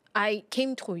 I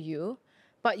came to you,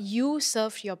 but you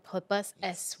served your purpose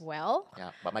as well.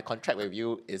 Yeah, but my contract with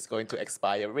you is going to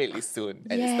expire really soon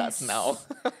and it starts now.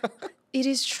 It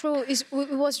is true. It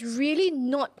was really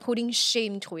not putting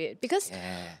shame to it because,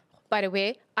 by the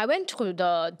way, I went to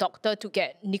the doctor to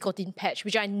get nicotine patch,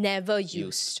 which I never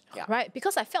used, right?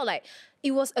 Because I felt like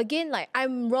it was, again, like,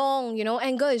 I'm wrong,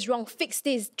 anger is wrong, fix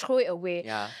this, throw it away.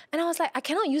 And I was like, I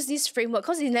cannot use this framework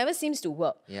because it never seems to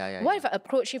work. What if I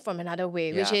approach it from another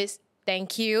way, which is,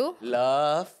 thank you.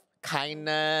 Love,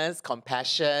 kindness,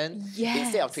 compassion.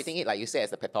 Instead of treating it, like you say,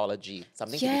 as a pathology,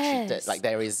 something to be treated. Like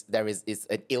there is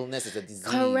an illness, it's a disease.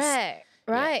 Correct,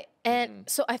 right? And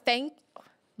so I thanked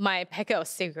my packet of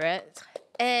cigarettes.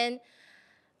 And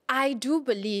I do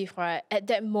believe, right, at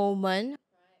that moment,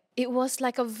 it was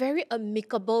like a very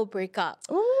amicable breakup.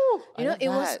 Ooh, it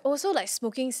was also like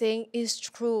smoking saying, it's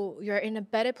true, you're in a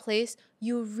better place.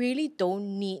 You really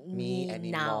don't need me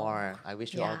anymore. now. I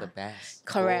wish you all the best.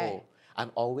 Correct.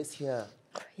 I'm always here.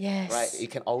 Yes. Right? You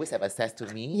can always have access to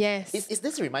me. Yes.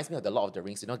 This reminds me of the Lord of the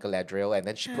Rings, you know, Galadriel, and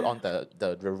then she put on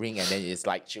the ring, and then it's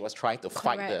like she was trying to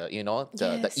fight the, Correct. you know,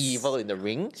 the Yes. evil in the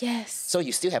ring. Yes. So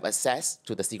you still have access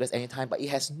to the secrets anytime, but it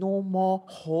has no more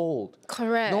hold.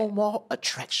 Correct. No more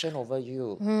attraction over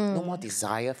you. No more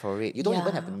desire for it. You don't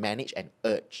even have to Yeah. manage an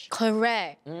urge.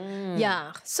 Correct.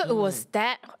 Yeah. So it was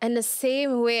that. And the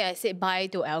same way I said bye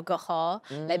to alcohol.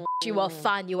 Like, you were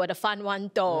fun. You were the fun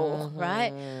one though.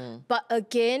 Right? But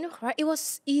again, right, it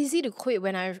was easy to quit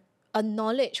when I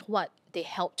acknowledge what they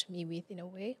helped me with in a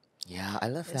way. Yeah, I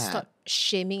love And that. stop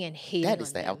shaming and hating That is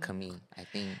on the them. alchemy, I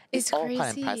think. It's all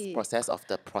part and crazy. process of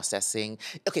the processing.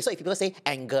 Okay, so if people say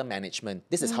anger management,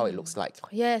 this is how it looks like.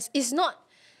 Yes. It's not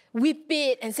whip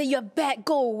it and say you're bad,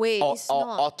 go away. It's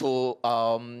not. Or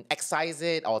to excise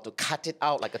it or to cut it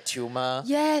out like a tumor.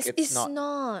 Yes, it's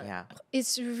not. Yeah.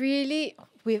 It's really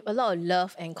with a lot of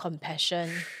love and compassion.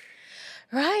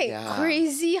 Right? Yeah.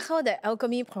 Crazy how the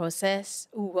alchemy process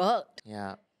worked.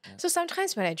 Yeah. So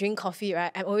sometimes when I drink coffee,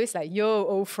 right, I'm always like, yo,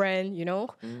 old friend, you know,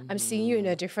 I'm seeing you in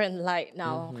a different light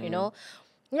now, you know.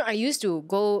 You know, I used to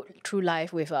go through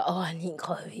life with, I need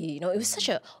coffee, you know. It was such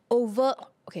a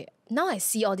okay, now I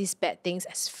see all these bad things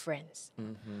as friends.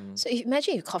 So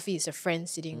imagine if coffee is a friend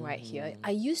sitting right here.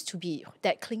 I used to be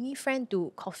that clingy friend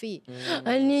to coffee.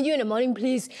 I need you in the morning,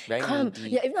 please. Very Come. needy.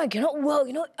 Yeah, if not, I cannot work,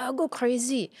 you know, I'll go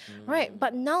crazy. Right?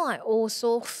 But now I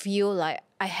also feel like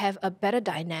I have a better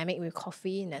dynamic with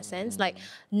coffee in that sense. Like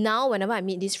now, whenever I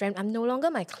meet this friend, I'm no longer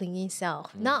my clingy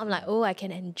self. Now I'm like, oh, I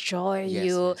can enjoy Yes,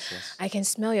 you. yes. I can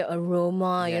smell your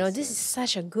aroma. You know, Yes, this yes. is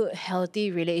such a good,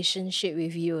 healthy relationship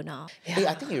with you now. Hey,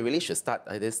 I think you really should start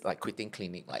this like quitting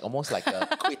clinic, like almost like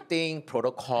a quitting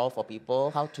protocol for people,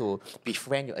 how to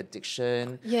befriend your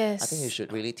addiction. Yes. I think you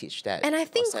should really teach that And I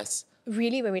think process.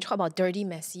 really when we talk about dirty,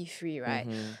 messy, free, right?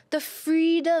 The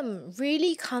freedom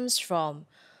really comes from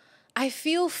I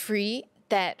feel free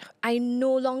that I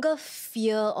no longer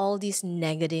fear all these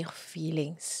negative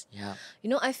feelings. Yeah. You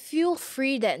know, I feel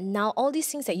free that now all these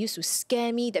things that used to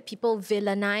scare me, that people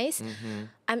villainize,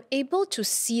 I'm able to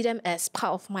see them as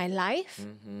part of my life,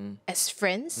 as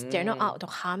friends. They're not out to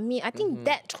harm me. I think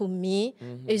that to me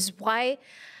is why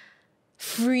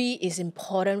free is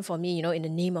important for me, you know, in the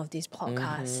name of this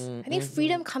podcast. I think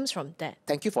freedom comes from that.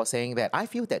 Thank you for saying that. I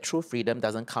feel that true freedom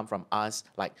doesn't come from us,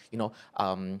 like, you know,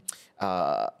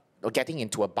 getting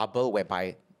into a bubble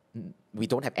whereby we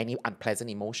don't have any unpleasant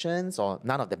emotions or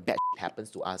none of the bad shit happens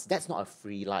to us. That's not a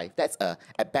free life. That's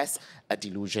at best a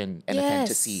delusion and a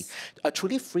fantasy. A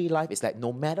truly free life is like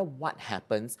no matter what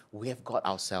happens, we have got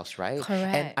ourselves, right?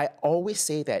 Correct. And I always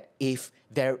say that if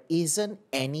there isn't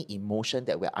any emotion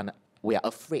that we are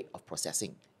afraid of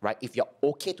processing, right? If you're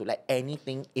okay to let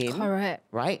anything in, Correct.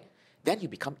 right? Then you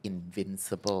become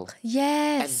invincible.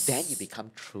 Yes. And then you become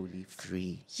truly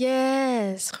free.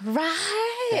 Yes.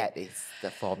 Right. That is the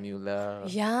formula.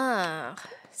 Yeah.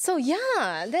 So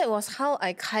yeah, that was how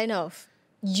I kind of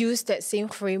used that same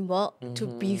framework to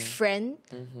befriend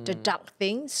the dark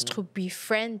things, to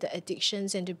befriend the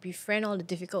addictions, and to befriend all the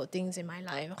difficult things in my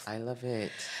life. I love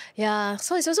it. Yeah.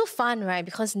 So it's also fun, right?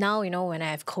 Because now, you know, when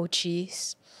I have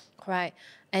coaches, right,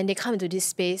 and they come into this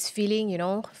space feeling, you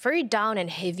know, very down and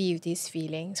heavy with these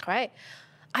feelings, right?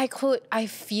 I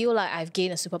feel like I've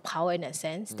gained a superpower in that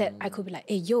sense that I could be like,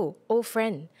 hey, yo, old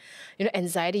friend, you know,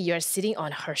 anxiety, you're sitting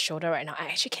on her shoulder right now. I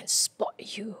actually can spot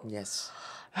you. Yes.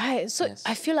 Right? So Yes.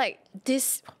 I feel like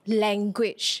this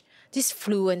language, this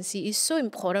fluency is so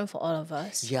important for all of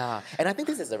us. Yeah, and I think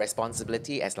this is a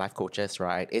responsibility as life coaches,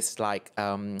 right? It's like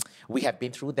we have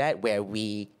been through that where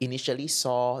we initially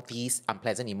saw these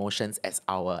unpleasant emotions as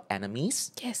our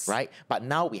enemies, Yes. right? But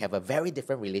now we have a very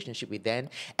different relationship with them.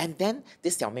 And then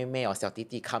this Xiao Mei Mei or Xiao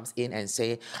Titi comes in and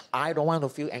say, I don't want to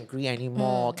feel angry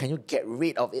anymore. Can you get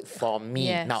rid of it for me?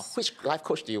 Yes. Now, which life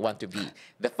coach do you want to be?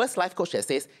 The first life coach that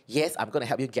says, yes, I'm going to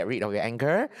help you get rid of your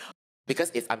anger,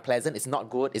 because it's unpleasant, it's not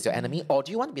good, it's your enemy? Or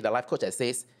do you want to be the life coach that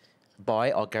says,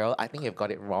 boy or girl, I think you've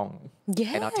got it wrong.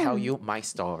 Yeah. And I'll tell you my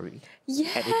story.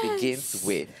 Yes. And it begins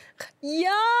with,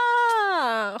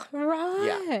 Yeah.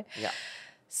 Right. yeah.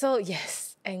 So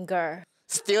yes, anger.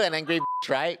 Still an angry bitch,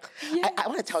 right? I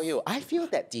want to tell you, I feel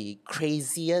that the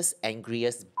craziest,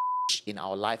 angriest bitch in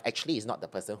our life actually is not the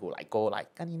person who like go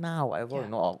like, kanina, whatever, Yeah. you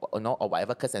know, or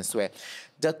whatever, curse and swear.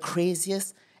 The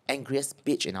craziest, angriest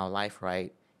bitch in our life,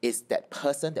 right, is that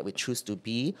person that we choose to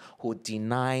be who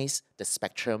denies the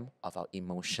spectrum of our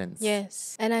emotions.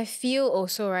 Yes. And I feel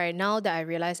also, right, now that I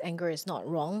realize anger is not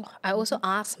wrong, I also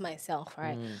ask myself,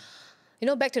 right, you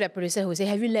know, back to that producer who said,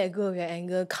 have you let go of your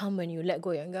anger? Come when you let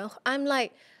go of your anger. I'm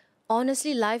like,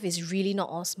 honestly, life is really not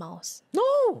all smiles.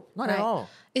 No, not at Right. all.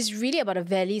 it's really about the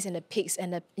valleys and the peaks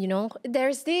and the, there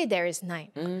is day, there is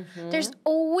night. There's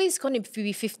always going to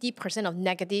be 50% of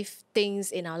negative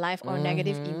things in our life or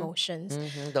negative emotions.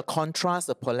 The contrast,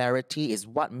 the polarity is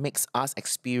what makes us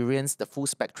experience the full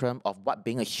spectrum of what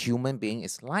being a human being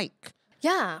is like.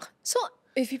 Yeah. So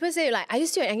if people say like, are you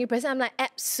still an angry person? I'm like,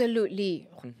 absolutely.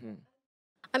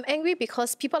 I'm angry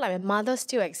because people like my mother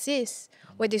still exist,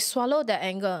 where they swallow their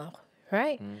anger,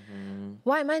 right?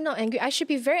 Why am I not angry? I should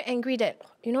be very angry that,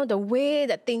 the way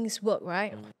that things work,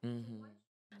 right?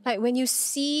 Like when you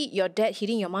see your dad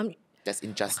hitting your mom, there's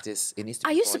injustice. It needs to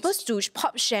be are you voiced. supposed to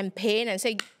pop champagne and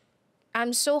say,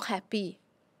 I'm so happy,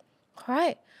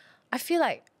 right? I feel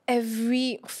like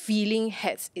every feeling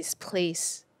has its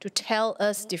place to tell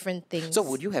us different things. So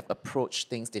would you have approached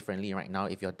things differently right now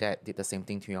if your dad did the same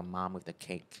thing to your mom with the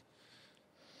cake?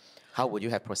 How would you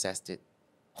have processed it?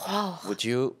 Wow. Would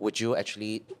you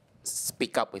actually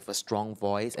speak up with a strong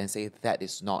voice and say, that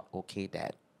is not okay,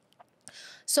 Dad?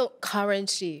 So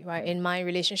currently, right, in my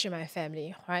relationship with my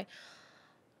family, right,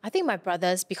 I think my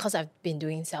brothers, because I've been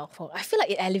doing self-work, I feel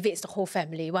like it elevates the whole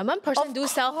family. When one person do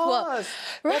self-work, right?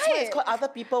 That's why it's called other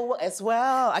people work as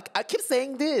well. I keep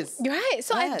saying this. Right.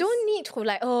 So I don't need to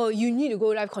like, oh, you need to go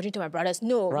live coaching to my brothers.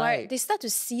 No, right? They start to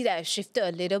see that I've shifted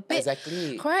a little bit.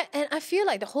 Exactly. Correct. And I feel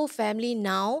like the whole family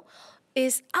now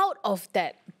is out of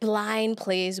that blind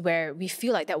place where we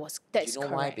feel like that's correct. You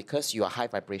know why? Because you are high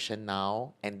vibration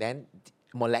now, and then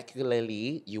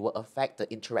molecularly, you will affect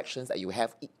the interactions that you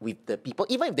have with the people.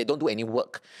 Even if they don't do any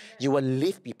work, you will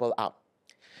lift people up.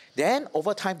 Then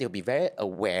over time, they'll be very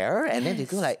aware, and then they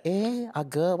go like,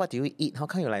 girl, what do you eat? How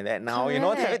come you like that now?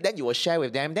 Correct. Then you will share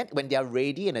with them. Then when they are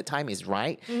ready and the time is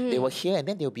right, they will hear, and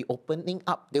then they'll be opening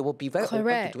up. They will be very open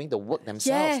to doing the work themselves.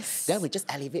 Yes. Then we just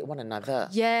elevate one another.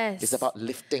 Yes. It's about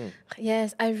lifting.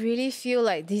 Yes, I really feel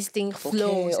like this thing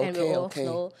flows and will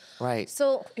overflow. Right.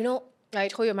 So, I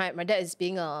told you my dad is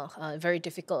being very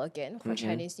difficult again for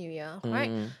Chinese New Year,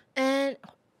 right? And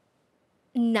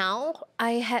now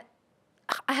I have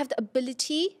the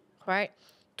ability, right,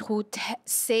 to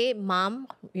say, Mom,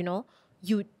 you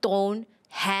don't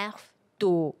have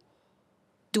to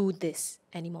do this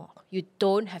anymore. You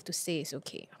don't have to say it's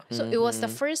okay. So it was the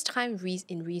first time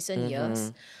in recent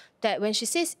years that when she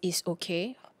says it's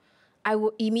okay, I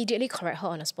will immediately correct her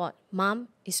on the spot. Mom,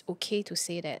 it's okay to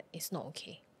say that it's not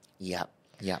okay. Yeah.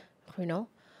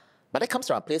 But that comes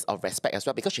from a place of respect as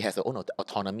well, because she has her own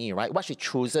autonomy, right? What she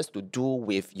chooses to do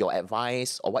with your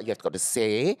advice or what you have got to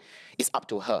say is up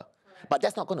to her. But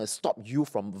that's not going to stop you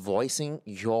from voicing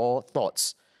your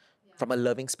thoughts from a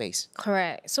loving space.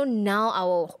 Correct. So now I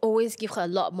will always give her a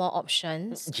lot more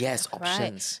options. Yes,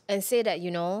 options. Right? And say that,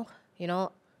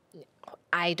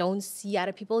 I don't see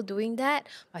other people doing that,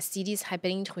 but see this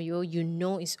happening to you,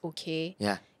 it's okay.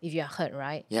 Yeah. If you're hurt,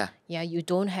 right? Yeah. Yeah, you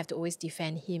don't have to always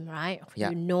defend him, right? Yeah.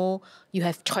 You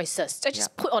have choices. I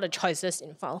just put all the choices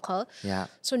in front of her. Yeah.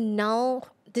 So now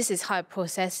this is how I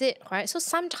process it, right? So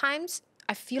sometimes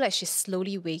I feel like she's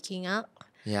slowly waking up.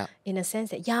 Yeah. In a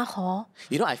sense that,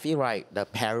 I feel right, the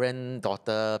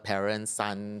parent-daughter,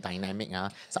 parent-son dynamic,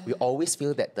 so we always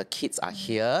feel that the kids are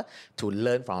here to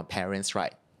learn from our parents,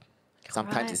 right?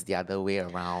 Sometimes it's the other way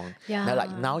around. Yeah.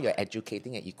 Now you're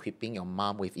educating and equipping your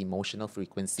mom with emotional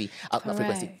fluency,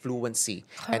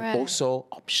 and also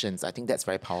options. I think that's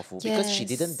very powerful because she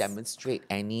didn't demonstrate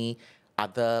any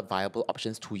other viable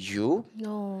options to you.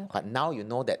 No. But now you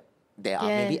know that there are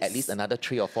maybe at least another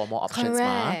 3 or 4 more options.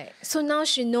 Correct. So now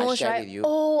she knows, right?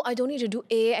 Oh, I don't need to do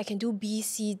A, I can do B,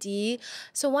 C, D.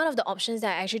 So one of the options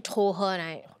that I actually told her,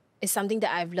 and it's something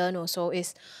that I've learned also,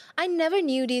 is I never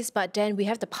knew this, but then we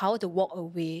have the power to walk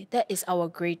away. That is our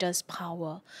greatest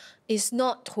power. It's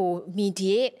not to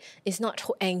mediate. It's not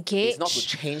to engage. It's not to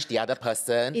change the other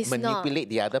person, manipulate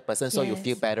the other person so you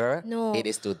feel better. No. It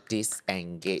is to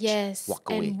disengage. Yes, walk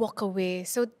away. and walk away.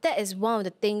 So that is one of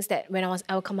the things that when I was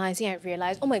alchemizing, I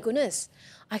realized, oh my goodness,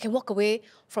 I can walk away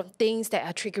from things that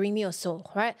are triggering me also,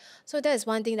 right? So that is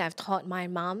one thing that I've taught my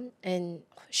mom, and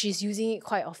she's using it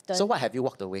quite often. So what have you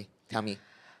walked away? Tell me.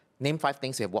 Name 5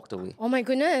 things you have walked away. Oh my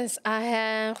goodness, I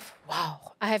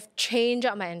have changed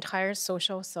up my entire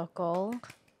social circle.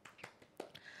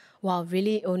 Wow,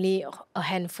 really only a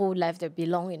handful left that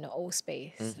belong in the old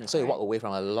space. So you walk away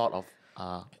from a lot of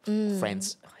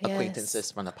friends,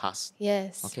 acquaintances from the past.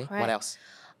 Yes. Okay, correct. what else?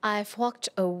 I've walked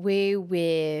away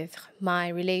with my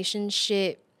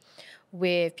relationship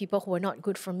with people who are not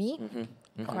good for me.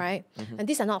 Right? And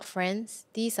these are not friends.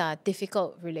 These are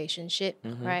difficult relationships,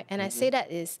 right? And I say that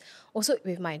is also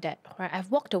with my dad, right? I've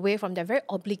walked away from that very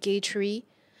obligatory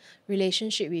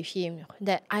relationship with him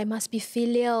that I must be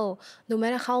filial. No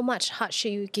matter how much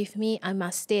hardship you give me, I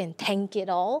must stay and tank it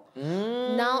all.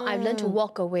 Now I've learned to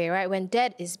walk away, right? When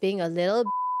dad is being a little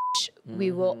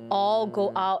we will all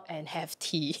go out and have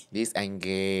tea.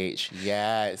 Disengage.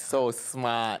 Yeah, so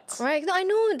smart. Right? No, I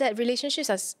know that relationships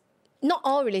are not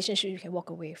all relationships you can walk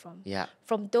away from. Yeah.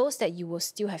 From those that you will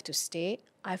still have to stay,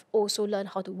 I've also learned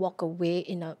how to walk away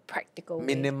in a practical way.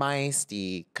 Minimize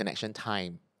the connection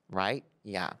time, right?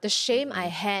 Yeah. The shame I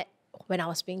had when I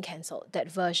was being cancelled,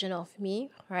 that version of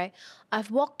me, right?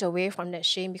 I've walked away from that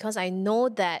shame because I know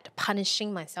that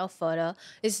punishing myself further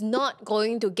is not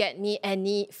going to get me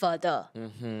any further.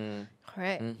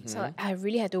 Right? So I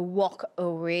really had to walk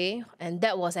away, and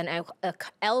that was an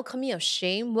alchemy of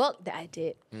shame work that I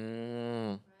did.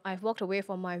 I've walked away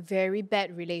from my very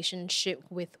bad relationship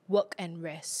with work and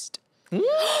rest.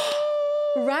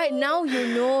 Right now, you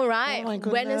know, right? Oh my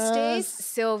goodness. Wednesdays,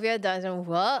 Sylvia doesn't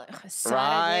work.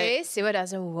 Saturdays, Sylvia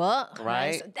doesn't work.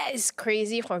 Right. So that is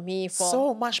crazy for me.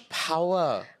 So much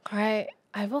power. Right.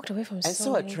 I walked away from And so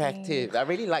so many attractive. things. I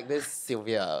really like this,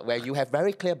 Sylvia, where you have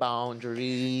very clear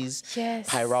boundaries, Yes.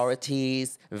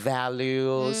 priorities,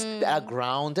 values that are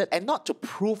grounded and not to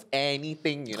prove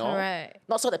anything, you know. Correct.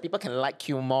 Not so that people can like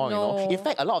you more, you know. No. In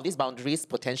fact, a lot of these boundaries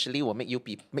potentially will make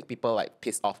make people like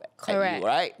pissed off at Correct. you,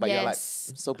 right? But you're like,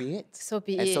 Yes. so be it. So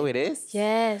be and it. so it is.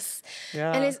 Yes.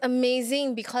 Yeah. And it's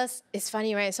amazing because it's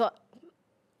funny, right? So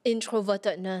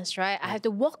introvertedness, right? I had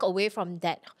to walk away from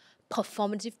that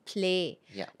performative play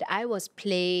Yeah. that I was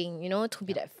playing, you know, to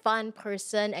be that fun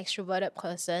person, extroverted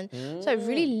person. So I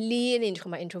really lean into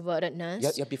my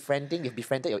introvertedness. You've befriended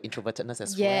your introvertedness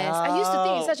as Yes, well. I used to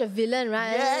think it's such a villain,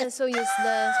 right? Yes. So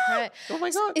useless, right? Oh my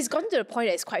God. It's gotten to the point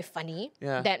that it's quite funny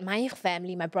Yeah. that my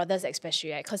family, my brothers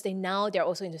especially, right? Because they're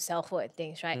also into self-work and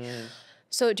things, right?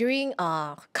 So during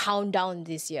countdown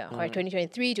this year, right,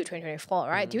 2023 to 2024,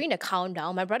 right? During the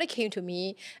countdown, my brother came to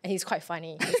me and he's quite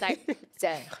funny. He's like,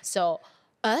 "Zhang, so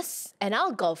us and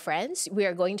our girlfriends, we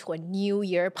are going to a New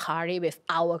Year party with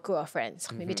our group of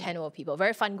friends, maybe 10 over people,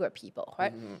 very fun group of people,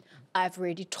 right? I've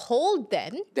already told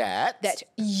them that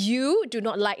you do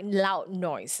not like loud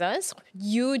noises,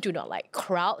 you do not like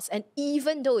crowds, and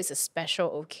even though it's a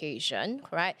special occasion,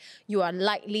 right, you are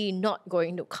likely not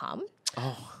going to come.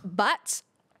 But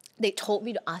they told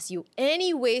me to ask you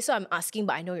anyway, so I'm asking,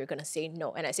 but I know you're going to say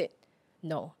no. And I said,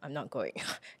 no, I'm not going.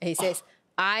 And he says,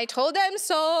 I told them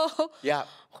so. Yeah.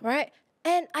 Right?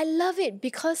 And I love it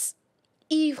because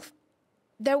if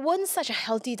there wasn't such a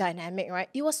healthy dynamic, right,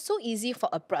 it was so easy for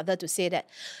a brother to say that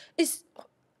it's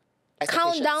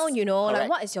countdown, you know, like Correct.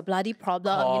 what is your bloody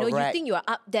problem? You know, you Correct. think you are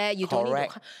up there, you don't need to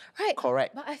Correct. right?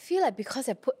 Correct. But I feel like because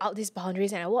I put out these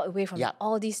boundaries and I walk away from Yeah.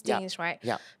 all these Yeah. things, right?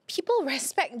 Yeah. People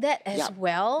respect that as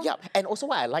well. Yeah, and also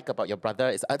what I like about your brother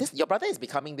is your brother is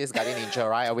becoming this guardian angel,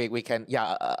 right? We can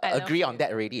agree on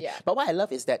that already. Yeah. But what I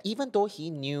love is that even though he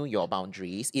knew your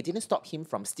boundaries, it didn't stop him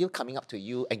from still coming up to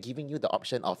you and giving you the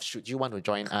option of should you want to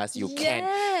join us, you can.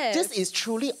 This is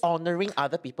truly honoring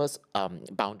other people's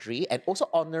boundary and also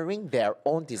honoring their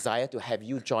own desire to have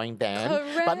you join them,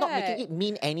 but not making it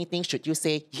mean anything. Should you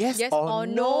say yes or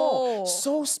no?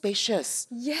 So spacious.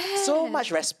 Yes. So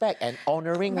much respect and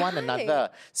honoring one Right.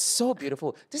 another. So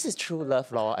beautiful. This is true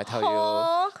love, Law, I tell you.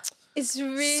 Aw, it's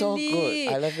really So good.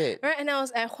 I love it. Right, and I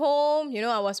was at home, you know,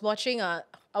 I was watching I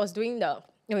was doing the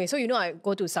okay, so you know I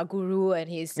go to Saguru and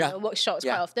his workshops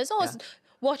quite often. So I was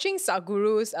watching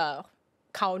Saguru's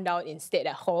countdown instead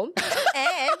at home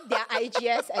and their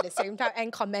IGS at the same time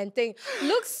and commenting,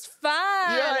 looks fun,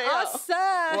 awesome,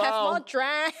 have more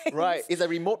drinks. Right. It's a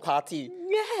remote party.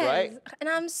 Yes. Right? And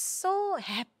I'm so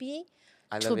happy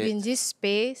I to love be in it. this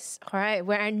space, right,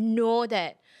 where I know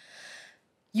that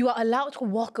you are allowed to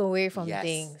walk away from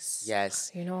things.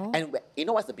 Yes. You know? And you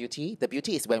know what's the beauty? The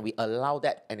beauty is when we allow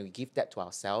that and we give that to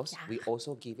ourselves, we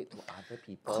also give it to other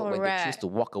people when they choose to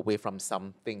walk away from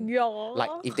something. Yeah. Like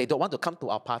if they don't want to come to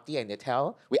our party and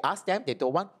we ask them, they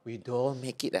don't want, we don't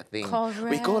make it a thing.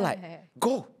 We go like,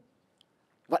 go.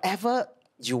 Whatever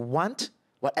you want,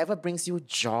 whatever brings you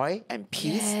joy and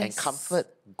peace and comfort,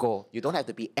 go. You don't have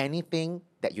to be anything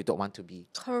that you don't want to be.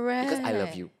 Correct. Because I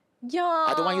love you. Yeah.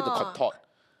 I don't want you to contort.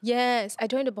 Yes, I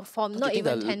don't want to perform, Don't not you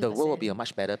think even 10%. the world will be a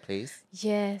much better place?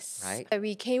 Yes. Right?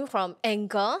 We came from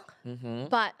anger,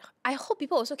 but I hope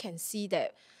people also can see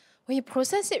that when you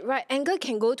process it right, anger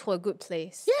can go to a good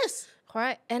place. Yes.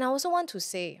 Right? And I also want to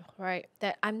say, right,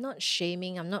 that I'm not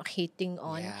shaming, I'm not hating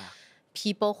on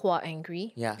people who are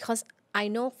angry. Yeah. Because I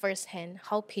know firsthand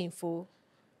how painful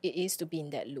it is to be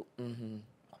in that loop.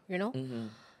 You know?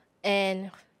 And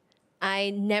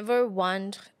I never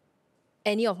want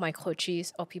any of my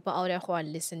coaches or people out there who are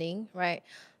listening, right,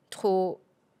 to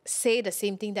say the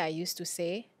same thing that I used to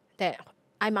say, that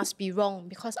I must be wrong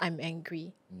because I'm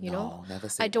angry. You know, never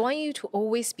say I don't want you to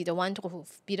always be the one to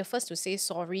be the first to say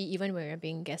sorry, even when you're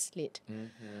being gaslit.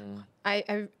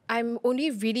 I'm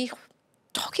only really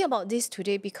talking about this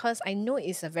today because I know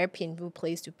it's a very painful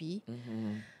place to be.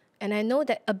 And I know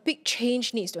that a big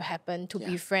change needs to happen to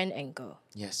befriend anger.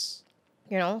 Yes.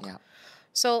 You know? Yeah.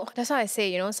 So that's why I say,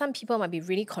 you know, some people might be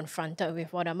really confronted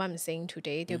with what I'm saying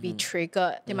today. They'll be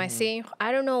triggered. They might say,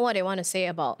 I don't know what they want to say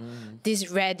about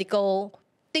this radical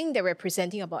thing that we're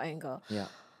presenting about anger. Yeah.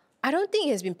 I don't think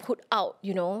it has been put out,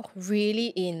 you know, really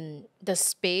in the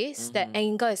space that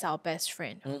anger is our best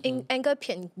friend. Anger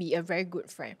can be a very good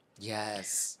friend.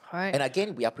 Yes. Right. And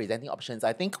again, we are presenting options.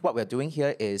 I think what we're doing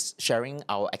here is sharing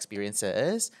our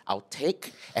experiences, our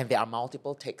take, and there are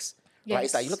multiple takes. Right?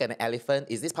 It's like you look at an elephant,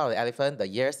 is this part of the elephant? The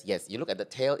ears, yes. You look at the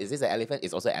tail, is this an elephant?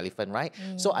 It's also an elephant, right?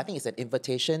 So I think it's an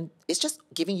invitation. It's just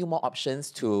giving you more options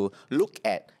to look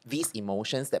at these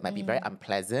emotions that might be very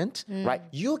unpleasant, right?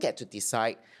 You get to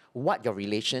decide what your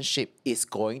relationship is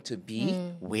going to be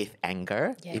with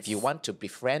anger. If you want to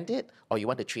befriend it or you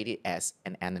want to treat it as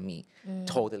an enemy.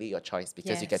 Totally your choice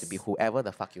because you get to be whoever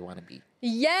the fuck you want to be.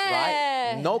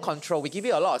 Yeah. Right? No control. We give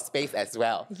you a lot of space as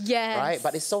well. Yes. Right?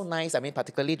 But it's so nice. I mean,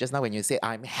 particularly just now when you say,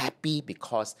 I'm happy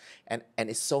because, and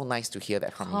it's so nice to hear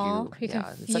that from you. You can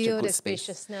it's such a feel good the space.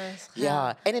 spaciousness.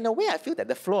 Yeah. And in a way, I feel that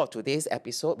the flow of today's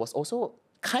episode was also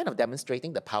kind of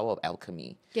demonstrating the power of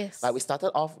alchemy. Yes. Like we started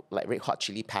off like red hot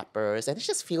chili peppers and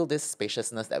just feel this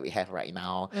spaciousness that we have right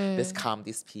now. This calm,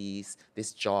 this peace,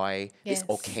 this joy, this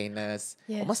okayness.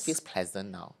 Almost feels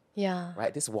pleasant now. Yeah.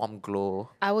 Right? This warm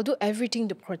glow. I will do everything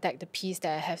to protect the peace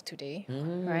that I have today.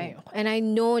 Right. And I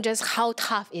know just how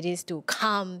tough it is to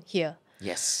come here.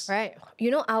 Yes. Right.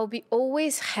 You know, I'll be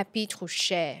always happy to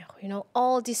share, you know,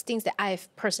 all these things that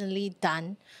I've personally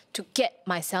done to get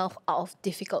myself out of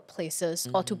difficult places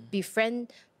or to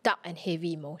befriend dark and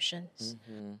heavy emotions.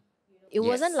 It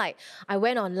wasn't like I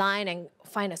went online and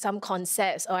find some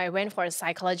concepts or I went for a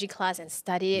psychology class and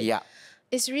studied it. Yeah.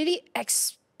 It's really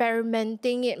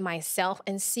experimenting it myself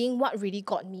and seeing what really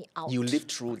got me out. You live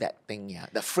through that thing, yeah.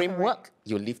 The framework,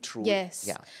 you live through Yes. it.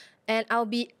 Yeah. And I'll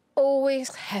be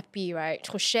always happy, right,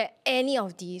 to share any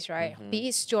of these, right? Be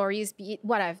it stories, be it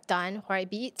what I've done, right?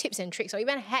 Be it tips and tricks or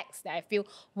even hacks that I feel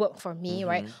work for me,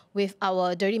 right? With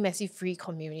our Dirty Messy Free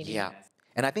community. Yeah.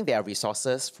 And I think there are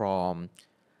resources from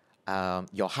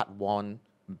your hard-won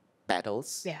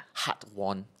battles. Yeah.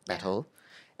 Hard-won battle.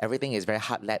 Everything is very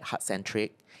heart-led,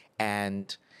 heart-centric.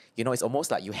 And, you know, it's almost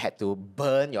like you had to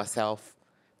burn yourself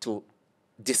to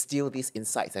distill these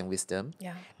insights and wisdom.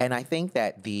 Yeah. And I think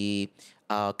that the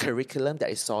curriculum that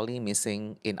is sorely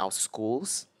missing in our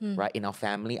schools, right, in our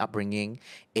family upbringing,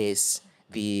 is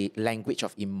the language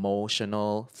of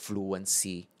emotional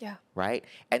fluency. Yeah. Right?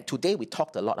 And today we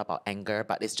talked a lot about anger,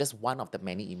 but it's just one of the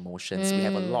many emotions. We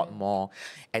have a lot more.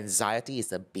 Anxiety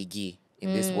is a biggie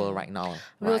in this world right now.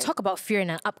 We'll right? talk about fear in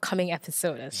an upcoming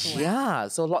episode as well. Yeah,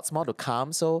 so lots more to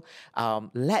come. So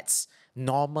let's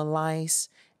normalize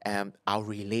our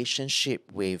relationship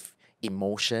with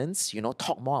emotions, you know,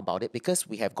 talk more about it because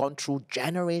we have gone through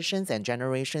generations and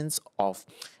generations of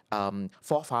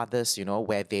forefathers, you know,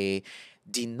 where they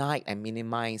denied and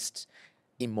minimized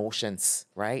emotions,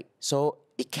 right? So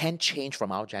it can change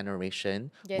from our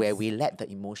generation where we let the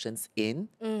emotions in,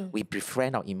 we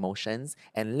befriend our emotions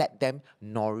and let them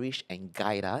nourish and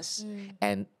guide us.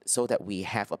 And so that we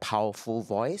have a powerful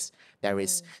voice. There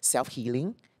is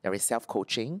self-healing, there is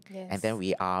self-coaching, and then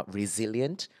we are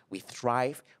resilient, we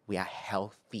thrive, we are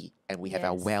healthy, and we have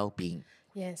our well-being.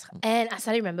 Yes. And I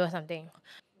suddenly remember something.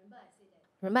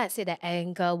 Remember I said that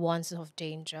anger warns us of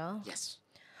danger? Yes.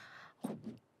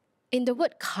 In the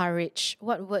word courage,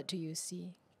 what word do you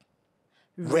see?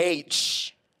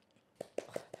 Rage.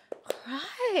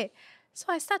 Right. So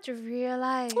I start to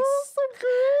realize. Oh,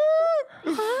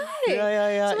 so good. Right.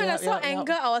 Yeah. So when I saw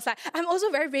anger, I was like, I'm also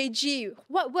very ragey.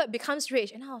 What word becomes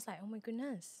rage? And I was like, oh my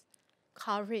goodness.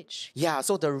 Courage. Yeah,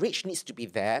 so the rage needs to be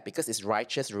there because it's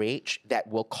righteous rage that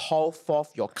will call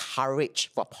forth your courage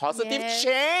for positive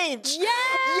change.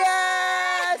 Yes!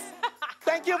 Yes!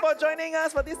 Thank you for joining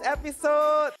us for this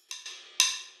episode.